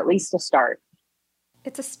 is at least a start.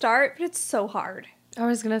 It's a start, but it's so hard. I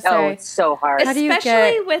was going to say. It's so hard. How do you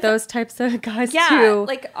get with those types of guys too?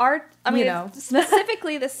 Like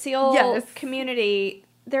specifically the SEAL community,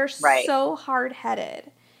 they're so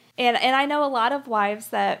hard-headed. And I know a lot of wives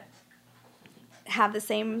that have the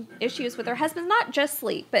same issues with their husbands, not just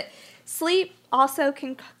sleep, but sleep also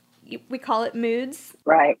we call it moods.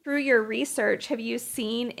 Right. Through your research, have you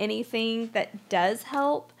seen anything that does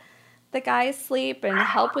help the guys sleep and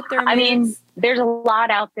help with their moods? I mean, there's a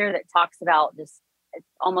lot out there that talks about just, it's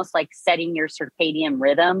almost like setting your circadian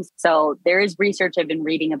rhythms. So there is research I've been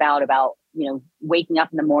reading about, waking up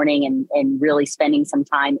in the morning and really spending some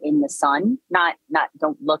time in the sun, not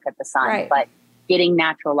don't look at the sun, but getting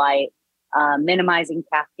natural light, minimizing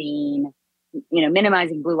caffeine,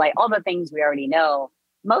 minimizing blue light, all the things we already know.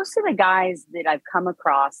 Most of the guys that I've come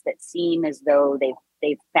across that seem as though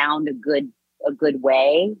they've found a good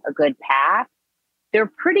way, a good path, they're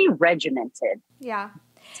pretty regimented. Yeah.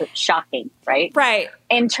 So shocking, right? Right.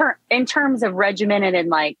 In terms of regimented,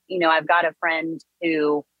 and I've got a friend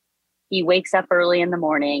who, he wakes up early in the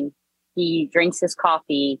morning, he drinks his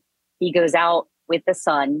coffee, he goes out with the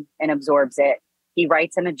sun and absorbs it. He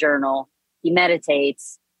writes in a journal, he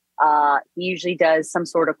meditates. He usually does some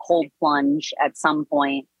sort of cold plunge at some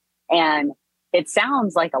point. And it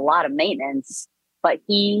sounds like a lot of maintenance, but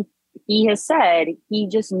he has said he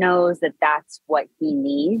just knows that that's what he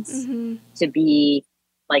needs to be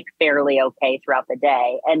like fairly okay throughout the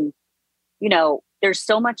day. And, there's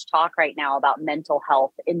so much talk right now about mental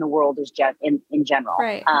health in the world in general.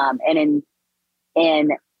 Right.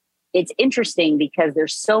 And it's interesting because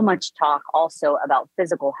there's so much talk also about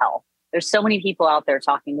physical health. There's so many people out there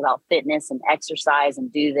talking about fitness and exercise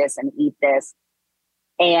and do this and eat this.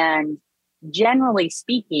 And generally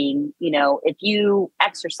speaking, if you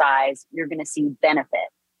exercise, you're going to see benefit.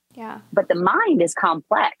 Yeah. But the mind is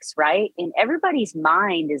complex, right? And everybody's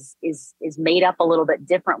mind is made up a little bit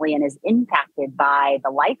differently and is impacted by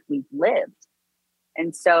the life we've lived.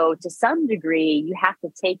 And so to some degree, you have to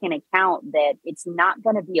take in account that it's not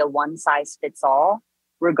going to be a one size fits all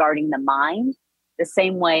regarding the mind, the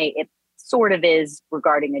same way it sort of is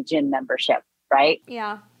regarding a gym membership, right?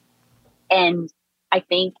 Yeah. And I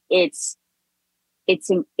think it's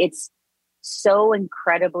so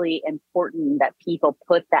incredibly important that people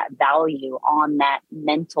put that value on that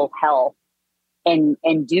mental health and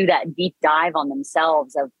do that deep dive on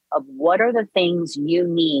themselves of what are the things you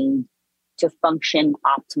need to function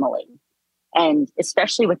optimally. And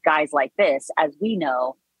especially with guys like this, as we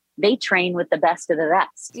know, they train with the best of the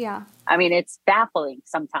best. Yeah. I mean, it's baffling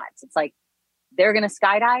sometimes. It's like, they're going to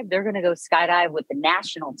skydive. They're going to go skydive with the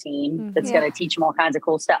national team that's going to teach them all kinds of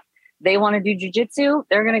cool stuff. They want to do jujitsu.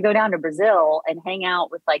 They're going to go down to Brazil and hang out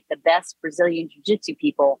with like the best Brazilian jujitsu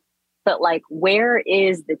people. But like, where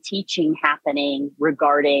is the teaching happening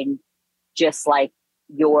regarding just like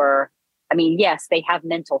yes, they have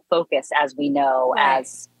mental focus, as we know,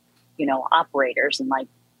 as, operators and like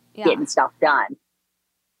getting stuff done.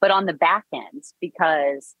 But on the back end,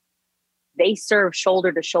 because they serve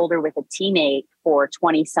shoulder to shoulder with a teammate for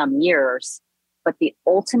 20 some years, but the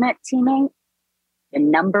ultimate teammate, the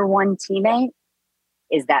number one teammate,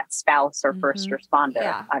 is that spouse or first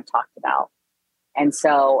responder I've talked about. And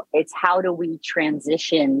so it's, how do we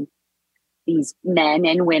transition these men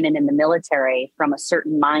and women in the military from a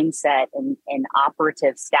certain mindset and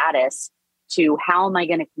operative status to how am I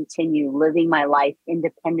going to continue living my life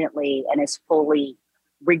independently and as fully,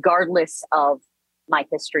 regardless of my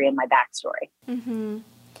history and my backstory. Mm-hmm.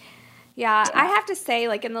 Yeah, I have to say,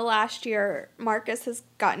 like, in the last year, Marcus has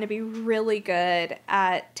gotten to be really good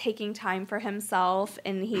at taking time for himself,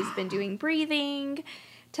 and he's been doing breathing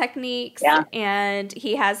techniques, and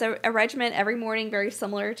he has a regimen every morning very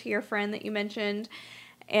similar to your friend that you mentioned.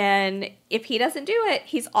 And if he doesn't do it,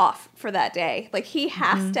 he's off for that day. Like, he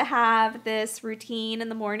has to have this routine in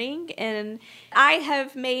the morning, and I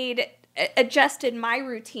have adjusted my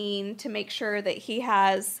routine to make sure that he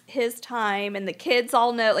has his time, and the kids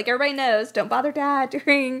all know, like, everybody knows, don't bother dad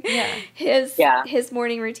during his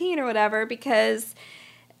morning routine or whatever, because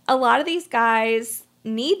a lot of these guys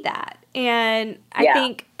need that. And I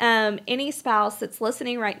think any spouse that's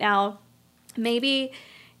listening right now, maybe,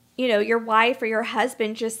 your wife or your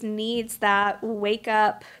husband just needs that wake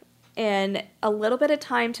up and a little bit of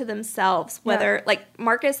time to themselves. Whether, like,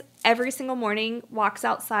 Marcus every single morning walks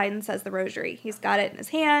outside and says the rosary. He's got it in his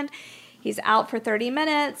hand. He's out for 30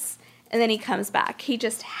 minutes, and then he comes back. He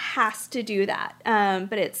just has to do that.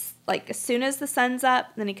 But it's like as soon as the sun's up,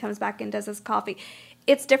 then he comes back and does his coffee.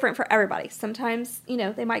 It's different for everybody. Sometimes,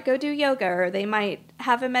 they might go do yoga, or they might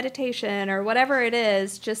have a meditation, or whatever it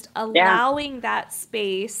is, just allowing that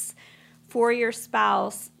space for your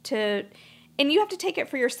spouse to, and you have to take it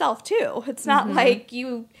for yourself too. It's not like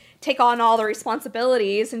you take on all the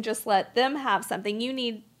responsibilities and just let them have something. You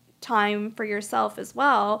need time for yourself as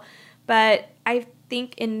well. But I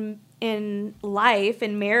think in life,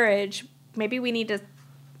 in marriage, maybe we need to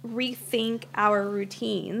rethink our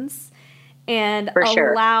routines and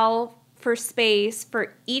allow for space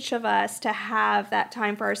for each of us to have that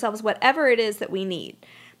time for ourselves, whatever it is that we need.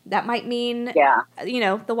 That might mean,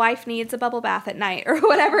 the wife needs a bubble bath at night or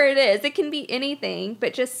whatever it is. It can be anything,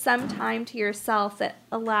 but just some time to yourself that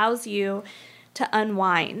allows you to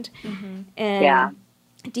unwind and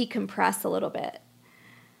decompress a little bit.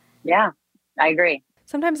 Yeah, I agree.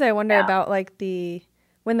 Sometimes I wonder about like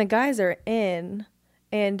when the guys are in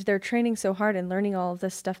and they're training so hard and learning all of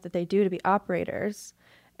this stuff that they do to be operators,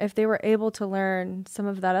 if they were able to learn some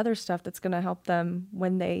of that other stuff that's going to help them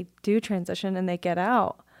when they do transition and they get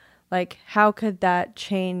out, like how could that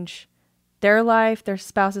change their life, their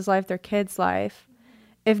spouse's life, their kid's life,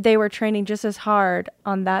 if they were training just as hard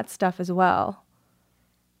on that stuff as well?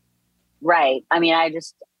 Right. I mean, I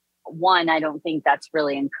don't think that's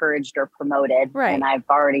really encouraged or promoted. Right. And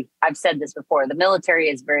I've said this before, the military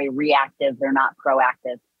is very reactive. They're not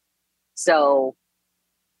proactive. So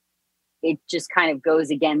it just kind of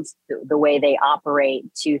goes against the way they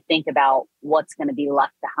operate to think about what's going to be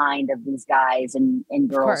left behind of these guys and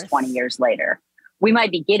girls 20 years later. We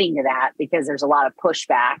might be getting to that because there's a lot of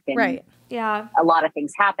pushback and a lot of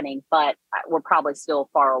things happening, but we're probably still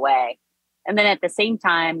far away. And then at the same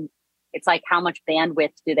time, it's like, how much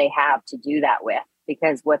bandwidth do they have to do that with?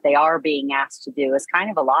 Because what they are being asked to do is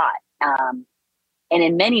kind of a lot. And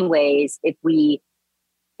in many ways, if we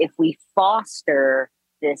foster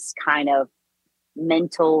this kind of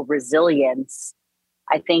mental resilience,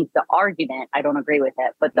 I think the argument, I don't agree with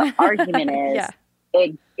it, but the argument is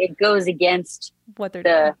it goes against what they're the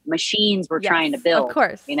doing. machines we're trying to build. Of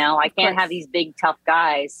course. You know, I can't have these big tough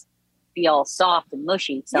guys be all soft and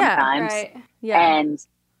mushy sometimes. Yeah, right. Yeah. And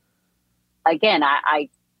again, I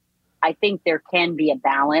think there can be a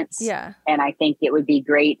balance. Yeah. And I think it would be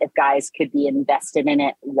great if guys could be invested in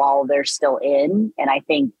it while they're still in. And I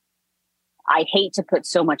think I hate to put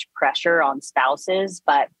so much pressure on spouses,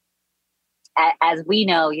 but as we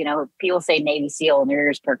know, you know, people say Navy SEAL and their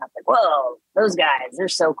ears perk up like, whoa, those guys, they're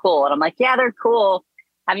so cool. And I'm like, yeah, they're cool.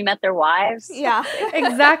 Have you met their wives? Yeah,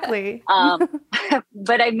 exactly.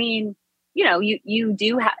 But I mean, you know, you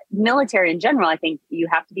do have military in general. I think you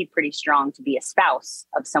have to be pretty strong to be a spouse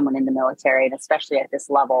of someone in the military, and especially at this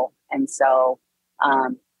level. And so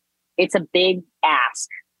it's a big ask.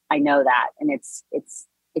 I know that. And it's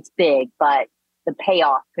big, but the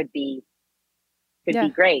payoff could be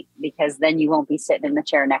great, because then you won't be sitting in the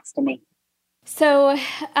chair next to me. So,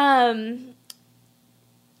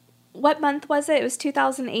 what month was it? It was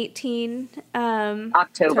 2018.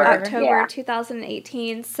 October yeah.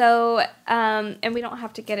 2018. So, and we don't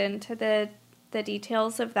have to get into the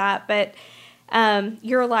details of that, but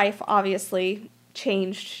your life obviously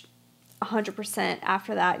changed 100%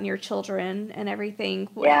 after that, and your children and everything.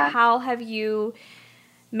 Yeah. How have you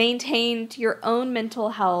maintained your own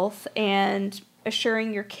mental health and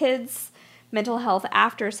assuring your kids' mental health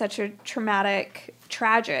after such a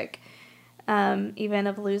tragic event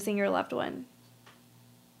of losing your loved one?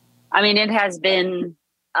 I mean, it has been,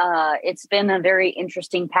 it's been a very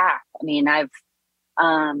interesting path. I mean, I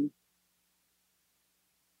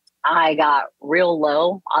got real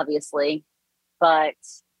low, obviously, but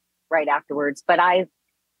right afterwards, but I've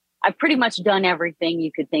pretty much done everything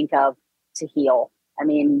you could think of to heal. I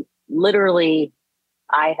mean, literally,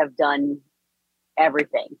 I have done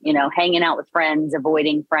everything, you know, hanging out with friends,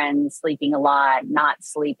 avoiding friends, sleeping a lot, not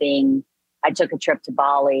sleeping. I took a trip to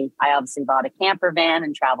Bali. I obviously bought a camper van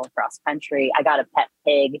and traveled cross country. I got a pet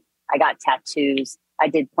pig. I got tattoos. I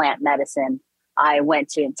did plant medicine. I went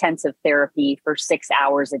to intensive therapy for 6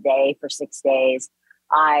 hours a day for 6 days.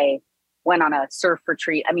 I went on a surf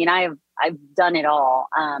retreat. I mean, I've done it all.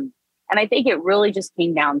 And I think it really just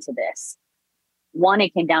came down to this. One,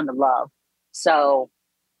 it came down to love. So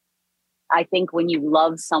I think when you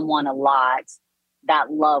love someone a lot,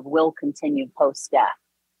 that love will continue post-death.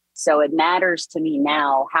 So it matters to me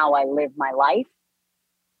now how I live my life,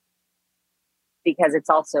 because it's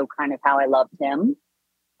also kind of how I loved him.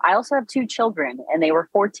 I also have 2 children, and they were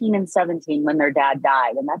 14 and 17 when their dad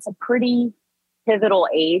died. And that's a pretty pivotal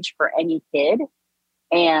age for any kid.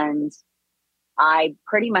 And I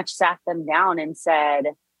pretty much sat them down and said,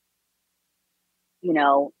 you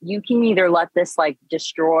know, you can either let this like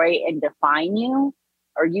destroy and define you,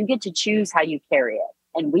 or you get to choose how you carry it.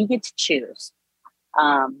 And we get to choose.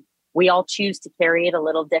 We all choose to carry it a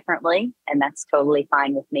little differently, and that's totally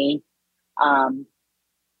fine with me.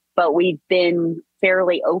 But we've been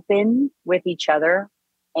fairly open with each other,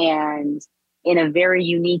 and in a very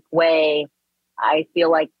unique way, I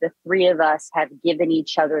feel like the 3 of us have given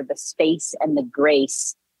each other the space and the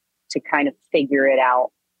grace to kind of figure it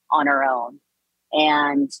out on our own.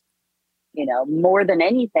 And, you know, more than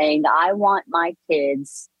anything, I want my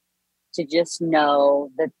kids to just know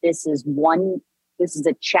that this is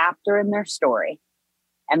a chapter in their story,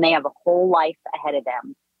 and they have a whole life ahead of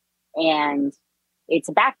them. And it's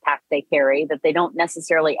a backpack they carry that they don't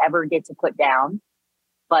necessarily ever get to put down,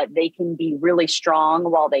 but they can be really strong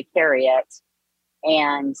while they carry it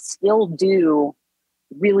and still do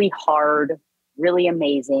really hard, really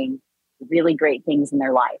amazing, really great things in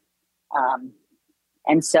their life.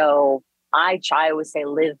 And so I always say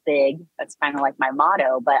live big. That's kind of like my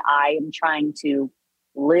motto, but I am trying to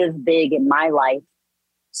live big in my life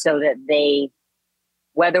so that they,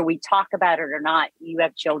 whether we talk about it or not, you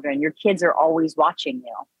have children, your kids are always watching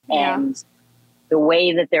you. Yeah. And the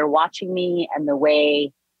way that they're watching me and the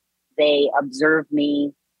way they observe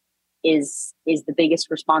me is the biggest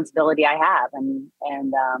responsibility I have. And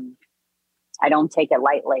I don't take it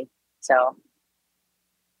lightly. So,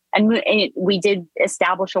 and we did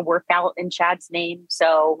establish a workout in Chad's name.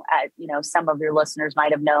 So, you know, some of your listeners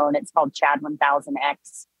might have known it's called Chad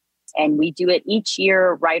 1000X. And we do it each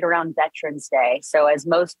year right around Veterans Day. So as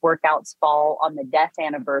most workouts fall on the death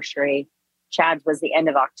anniversary, Chad's was the end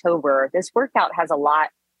of October. This workout has a lot,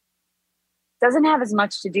 doesn't have as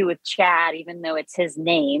much to do with Chad, even though it's his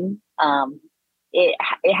name.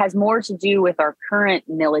 It has more to do with our current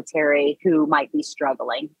military who might be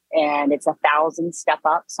struggling. And it's 1,000 step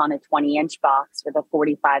ups on a 20-inch box with a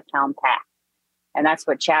 45-pound pack. And that's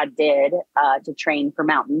what Chad did to train for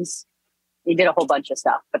mountains. He did a whole bunch of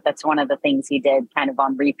stuff, but that's one of the things he did kind of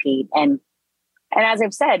on repeat. And And as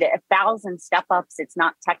I've said, 1,000 step-ups, it's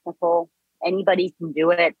not technical. Anybody can do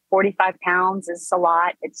it. 45 pounds is a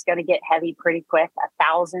lot. It's going to get heavy pretty quick.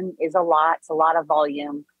 1,000 is a lot. It's a lot of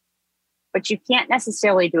volume. But you can't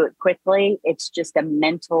necessarily do it quickly. It's just a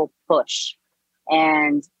mental push.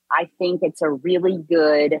 And I think it's a really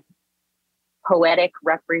good poetic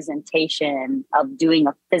representation of doing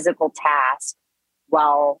a physical task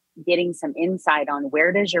while getting some insight on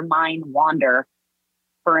where does your mind wander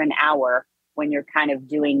for an hour when you're kind of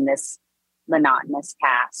doing this monotonous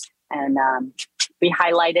task. And we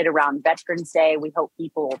highlighted around Veterans Day. We hope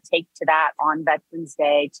people will take to that on Veterans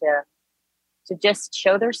Day to just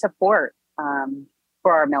show their support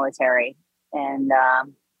for our military. And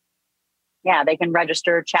they can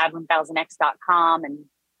register chad1000x.com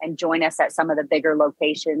and join us at some of the bigger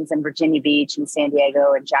locations in Virginia Beach and San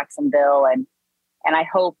Diego and Jacksonville. And I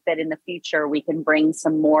hope that in the future we can bring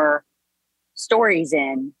some more stories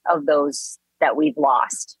in of those that we've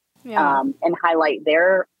lost. And highlight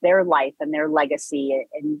their life and their legacy,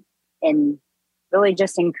 and really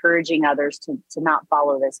just encouraging others to not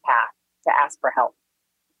follow this path, to ask for help.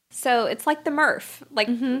 So it's like the MRF. Like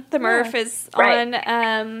the MRF is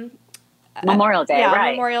on Memorial Day,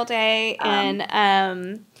 right? Memorial Day, and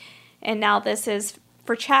now this is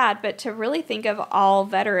for Chad, but to really think of all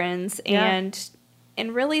veterans and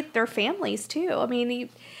really their families too. I mean,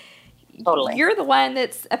 totally. You're the one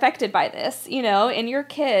that's affected by this, and your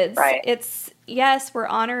kids. Right. It's, yes, we're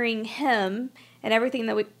honoring him and everything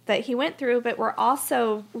that he went through, but we're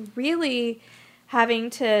also really having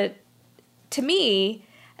to me,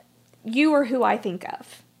 you are who I think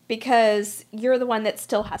of, because you're the one that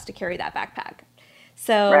still has to carry that backpack.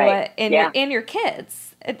 So, and your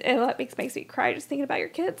kids, it makes me cry just thinking about your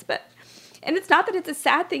kids, and it's not that it's a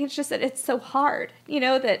sad thing, it's just that it's so hard,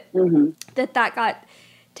 that got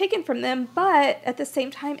taken from them, but at the same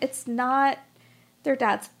time, it's not their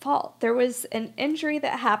dad's fault. There was an injury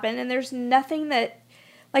that happened, and there's nothing that,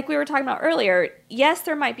 like we were talking about earlier, yes,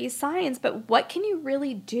 there might be signs, but what can you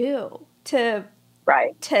really do to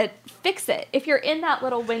fix it? If you're in that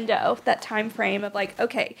little window, that time frame of like,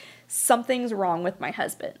 okay, something's wrong with my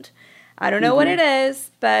husband. I don't know what it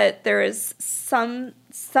is, but there is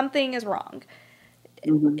something is wrong.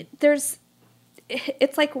 It's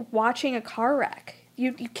like watching a car wreck.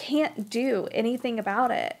 You can't do anything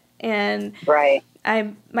about it. And my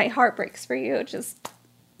heart breaks for you. Just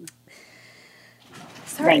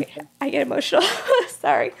sorry, I get emotional.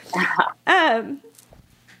 Sorry.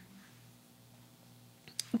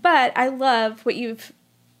 But I love what you've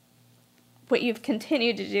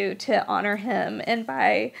continued to do to honor him, and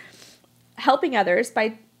by helping others,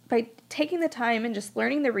 by taking the time and just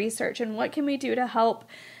learning the research and what can we do to help,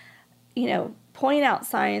 point out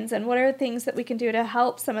signs, and what are things that we can do to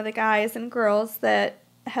help some of the guys and girls that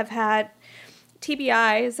have had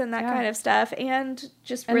TBIs and that kind of stuff, and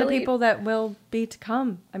just and really the people that will be to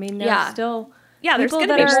come. I mean, there's still there's people going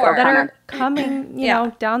to be more that are coming,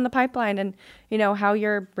 down the pipeline, and how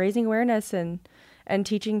you're raising awareness and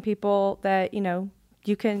teaching people that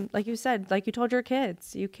you can, like you said, like you told your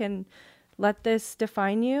kids, you can let this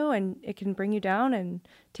define you, and it can bring you down and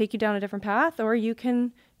take you down a different path, or you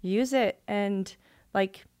can use it and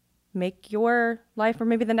like make your life or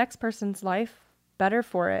maybe the next person's life better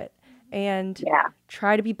for it, and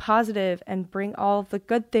try to be positive and bring all the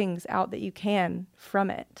good things out that you can from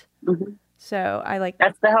it. So I like,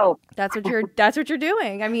 that's the hope. That's what you're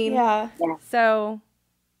doing. I mean, so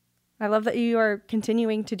I love that you are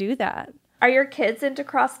continuing to do that. Are your kids into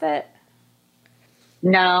CrossFit?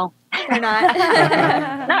 No, they're not.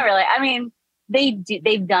 Not really. I mean,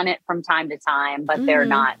 they've done it from time to time, but they're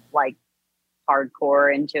not like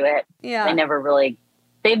hardcore into it. Yeah. They never really,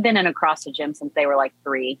 they've been in a CrossFit gym since they were like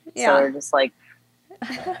 3. So they're just like,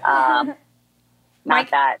 not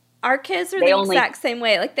that. Our kids are the exact same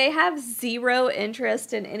way. Like, they have zero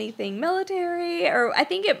interest in anything military, or I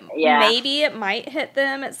think maybe it might hit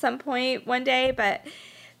them at some point one day, but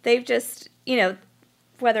they've just,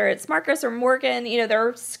 whether it's Marcus or Morgan,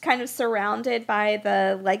 they're kind of surrounded by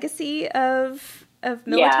the legacy of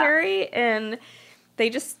military, and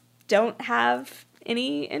they just don't have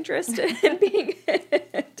any interest in being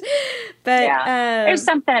it. But there's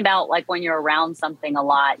something about like when you're around something a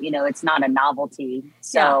lot, it's not a novelty.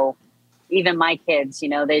 So even my kids,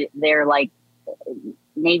 they're like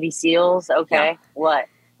Navy SEALs. Okay, what?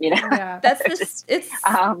 That's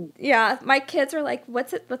my kids are like,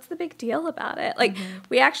 what's the big deal about it? Like,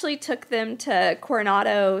 we actually took them to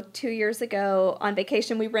Coronado 2 years ago on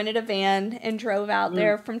vacation. We rented a van and drove out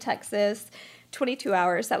there from Texas. 22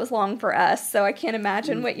 hours. That was long for us. So I can't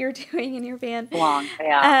imagine what you're doing in your van. Long,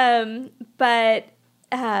 yeah. But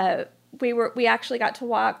we actually got to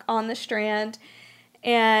walk on the Strand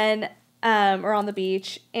and or on the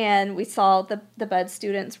beach, and we saw the Bud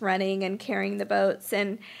students running and carrying the boats.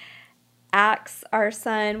 And Axe, our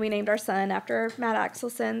son, we named our son after Matt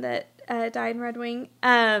Axelson that died in Red Wing.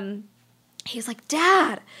 He was like,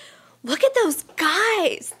 Dad, look at those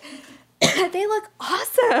guys. They look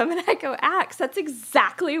awesome. And I go, Axe, that's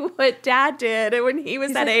exactly what Dad did when he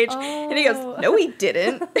was that age. Oh. And he goes, no, he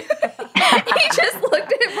didn't. He just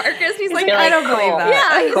looked at Marcus. And he's like, I don't believe that.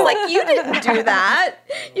 Yeah, he's like, you didn't do that.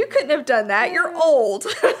 You couldn't have done that. You're old.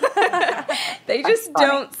 They just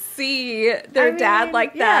don't see their dad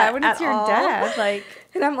like that when it's your dad. Like,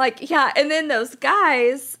 and I'm like, yeah. And then those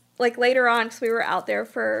guys, like later on, because we were out there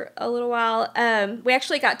for a little while, we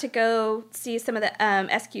actually got to go see some of the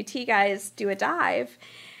SQT guys do a dive,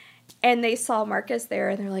 and they saw Marcus there,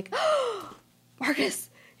 and they're like, oh, Marcus.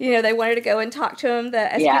 You know, they wanted to go and talk to him, the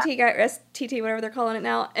SQT guy, or STT, whatever they're calling it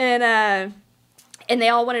now, and they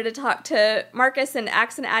all wanted to talk to Marcus, and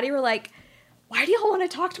Axe and Addie were like, why do y'all want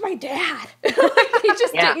to talk to my dad? He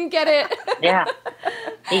just didn't get it. Yeah.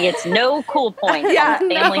 He gets no cool points on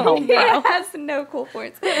the family home. He has no cool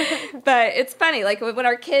points. But it's funny, like when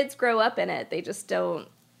our kids grow up in it, they just don't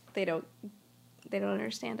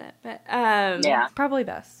understand it. But probably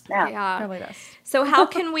best. Yeah. Probably best. So how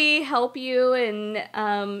can we help you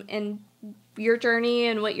in your journey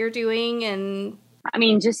and what you're doing? And I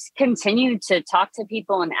mean, just continue to talk to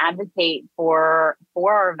people and advocate for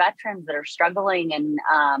our veterans that are struggling, and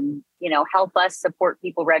help us support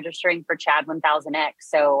people registering for Chad 1000X.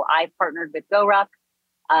 So I partnered with GoRuck.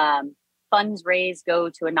 Funds raised go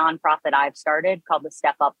to a nonprofit I've started called the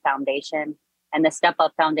Step Up Foundation, and the Step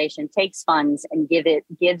Up Foundation takes funds and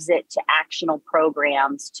gives it to actionable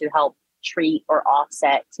programs to help treat or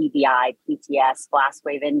offset TBI, PTS, blast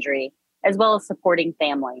wave injury, as well as supporting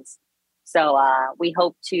families. So we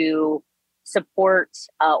hope to support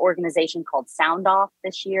an organization called Sound Off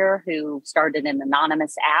this year, who started an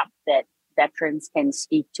anonymous app that veterans can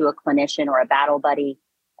speak to a clinician or a battle buddy,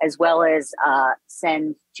 as well as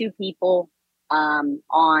send 2 people on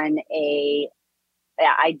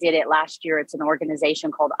I did it last year. It's an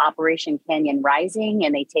organization called Operation Canyon Rising,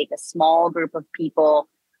 and they take a small group of people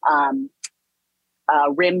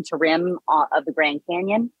rim to rim of the Grand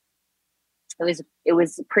Canyon. It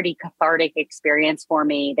was a pretty cathartic experience for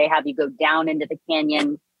me. They have you go down into the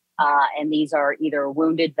canyon, and these are either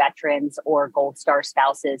wounded veterans or Gold Star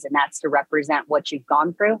spouses, and that's to represent what you've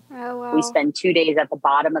gone through. Oh, wow. We spend 2 days at the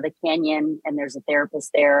bottom of the canyon, and there's a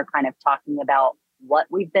therapist there kind of talking about what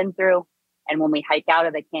we've been through. And when we hike out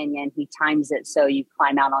of the canyon, he times it so you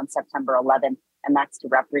climb out on September 11th, and that's to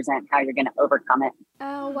represent how you're going to overcome it.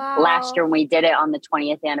 Oh, wow. Last year when we did it on the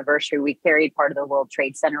 20th anniversary, we carried part of the World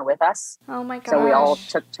Trade Center with us. Oh, my gosh. So we all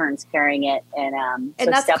took turns carrying it. And so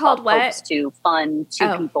that's Step called Up what? hopes to fund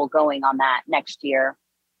 2 people going on that next year.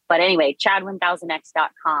 But anyway,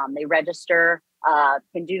 chad1000x.com. They register,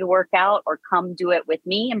 can do the workout, or come do it with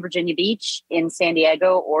me in Virginia Beach, in San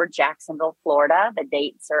Diego, or Jacksonville, Florida. The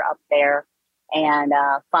dates are up there. And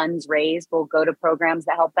funds raised will go to programs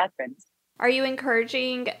that help veterans. Are you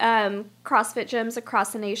encouraging CrossFit gyms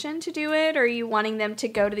across the nation to do it, or are you wanting them to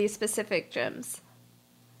go to these specific gyms?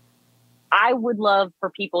 I would love for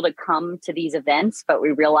people to come to these events, but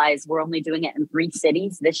we realize we're only doing it in 3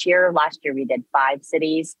 cities this year. Last year we did 5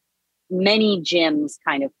 cities. Many gyms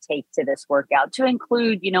kind of take to this workout, to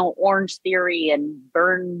include, Orange Theory and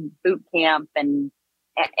Burn Boot Camp, and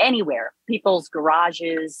anywhere, people's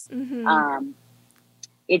garages. Mm-hmm.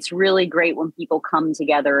 It's really great when people come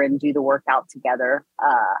together and do the workout together.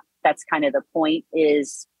 That's kind of the point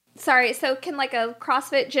is. Sorry. So can like a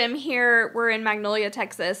CrossFit gym here, we're in Magnolia,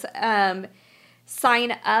 Texas,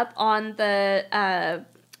 sign up on the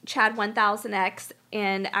Chad 1000X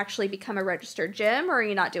and actually become a registered gym, or are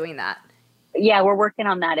you not doing that? Yeah, we're working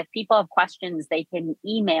on that. If people have questions, they can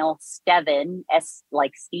email Steven,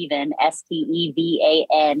 like Steven,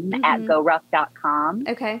 STEVAN at GoRuck.com.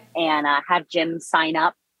 Okay. And have Jim sign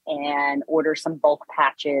up and order some bulk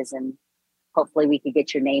patches, and hopefully we could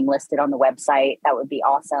get your name listed on the website. That would be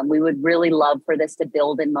awesome. We would really love for this to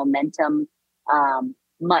build in momentum.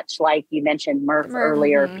 Much like you mentioned Murph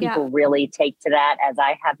earlier, people really take to that, as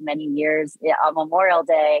I have many years. On Memorial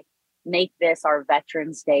Day, make this our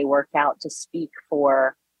Veterans Day workout to speak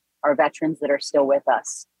for our veterans that are still with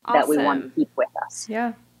us, that we want to keep with us.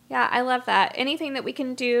 Yeah. Yeah, I love that. Anything that we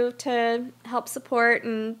can do to help support,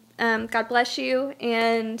 and God bless you.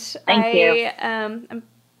 And Thank you.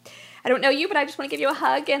 I don't know you, but I just want to give you a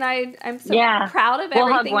hug, and I'm so proud of everything.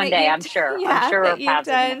 We'll hug one day, I'm sure. I'm sure we're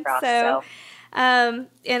passing across. So. And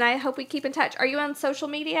I hope we keep in touch. Are you on social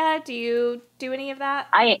media? Do you do any of that?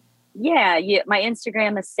 I Yeah, my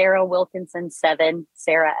Instagram is Sarah Wilkinson7,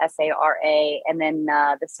 Sarah SARA, and then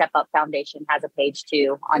the Step Up Foundation has a page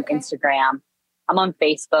too on Instagram. I'm on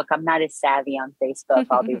Facebook. I'm not as savvy on Facebook,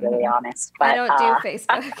 I'll be really honest. But, I don't do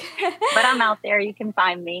Facebook. But I'm out there. You can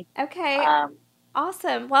find me. Okay.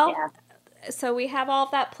 Awesome. Well, so we have all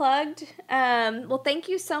of that plugged. Well, thank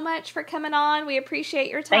you so much for coming on. We appreciate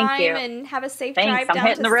your time and have a safe drive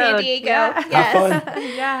down to San Diego. Yeah. Yes. Have fun.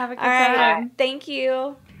 Yeah, have a good All right. time. Thank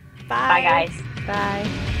you. Bye, guys.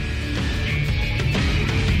 Bye.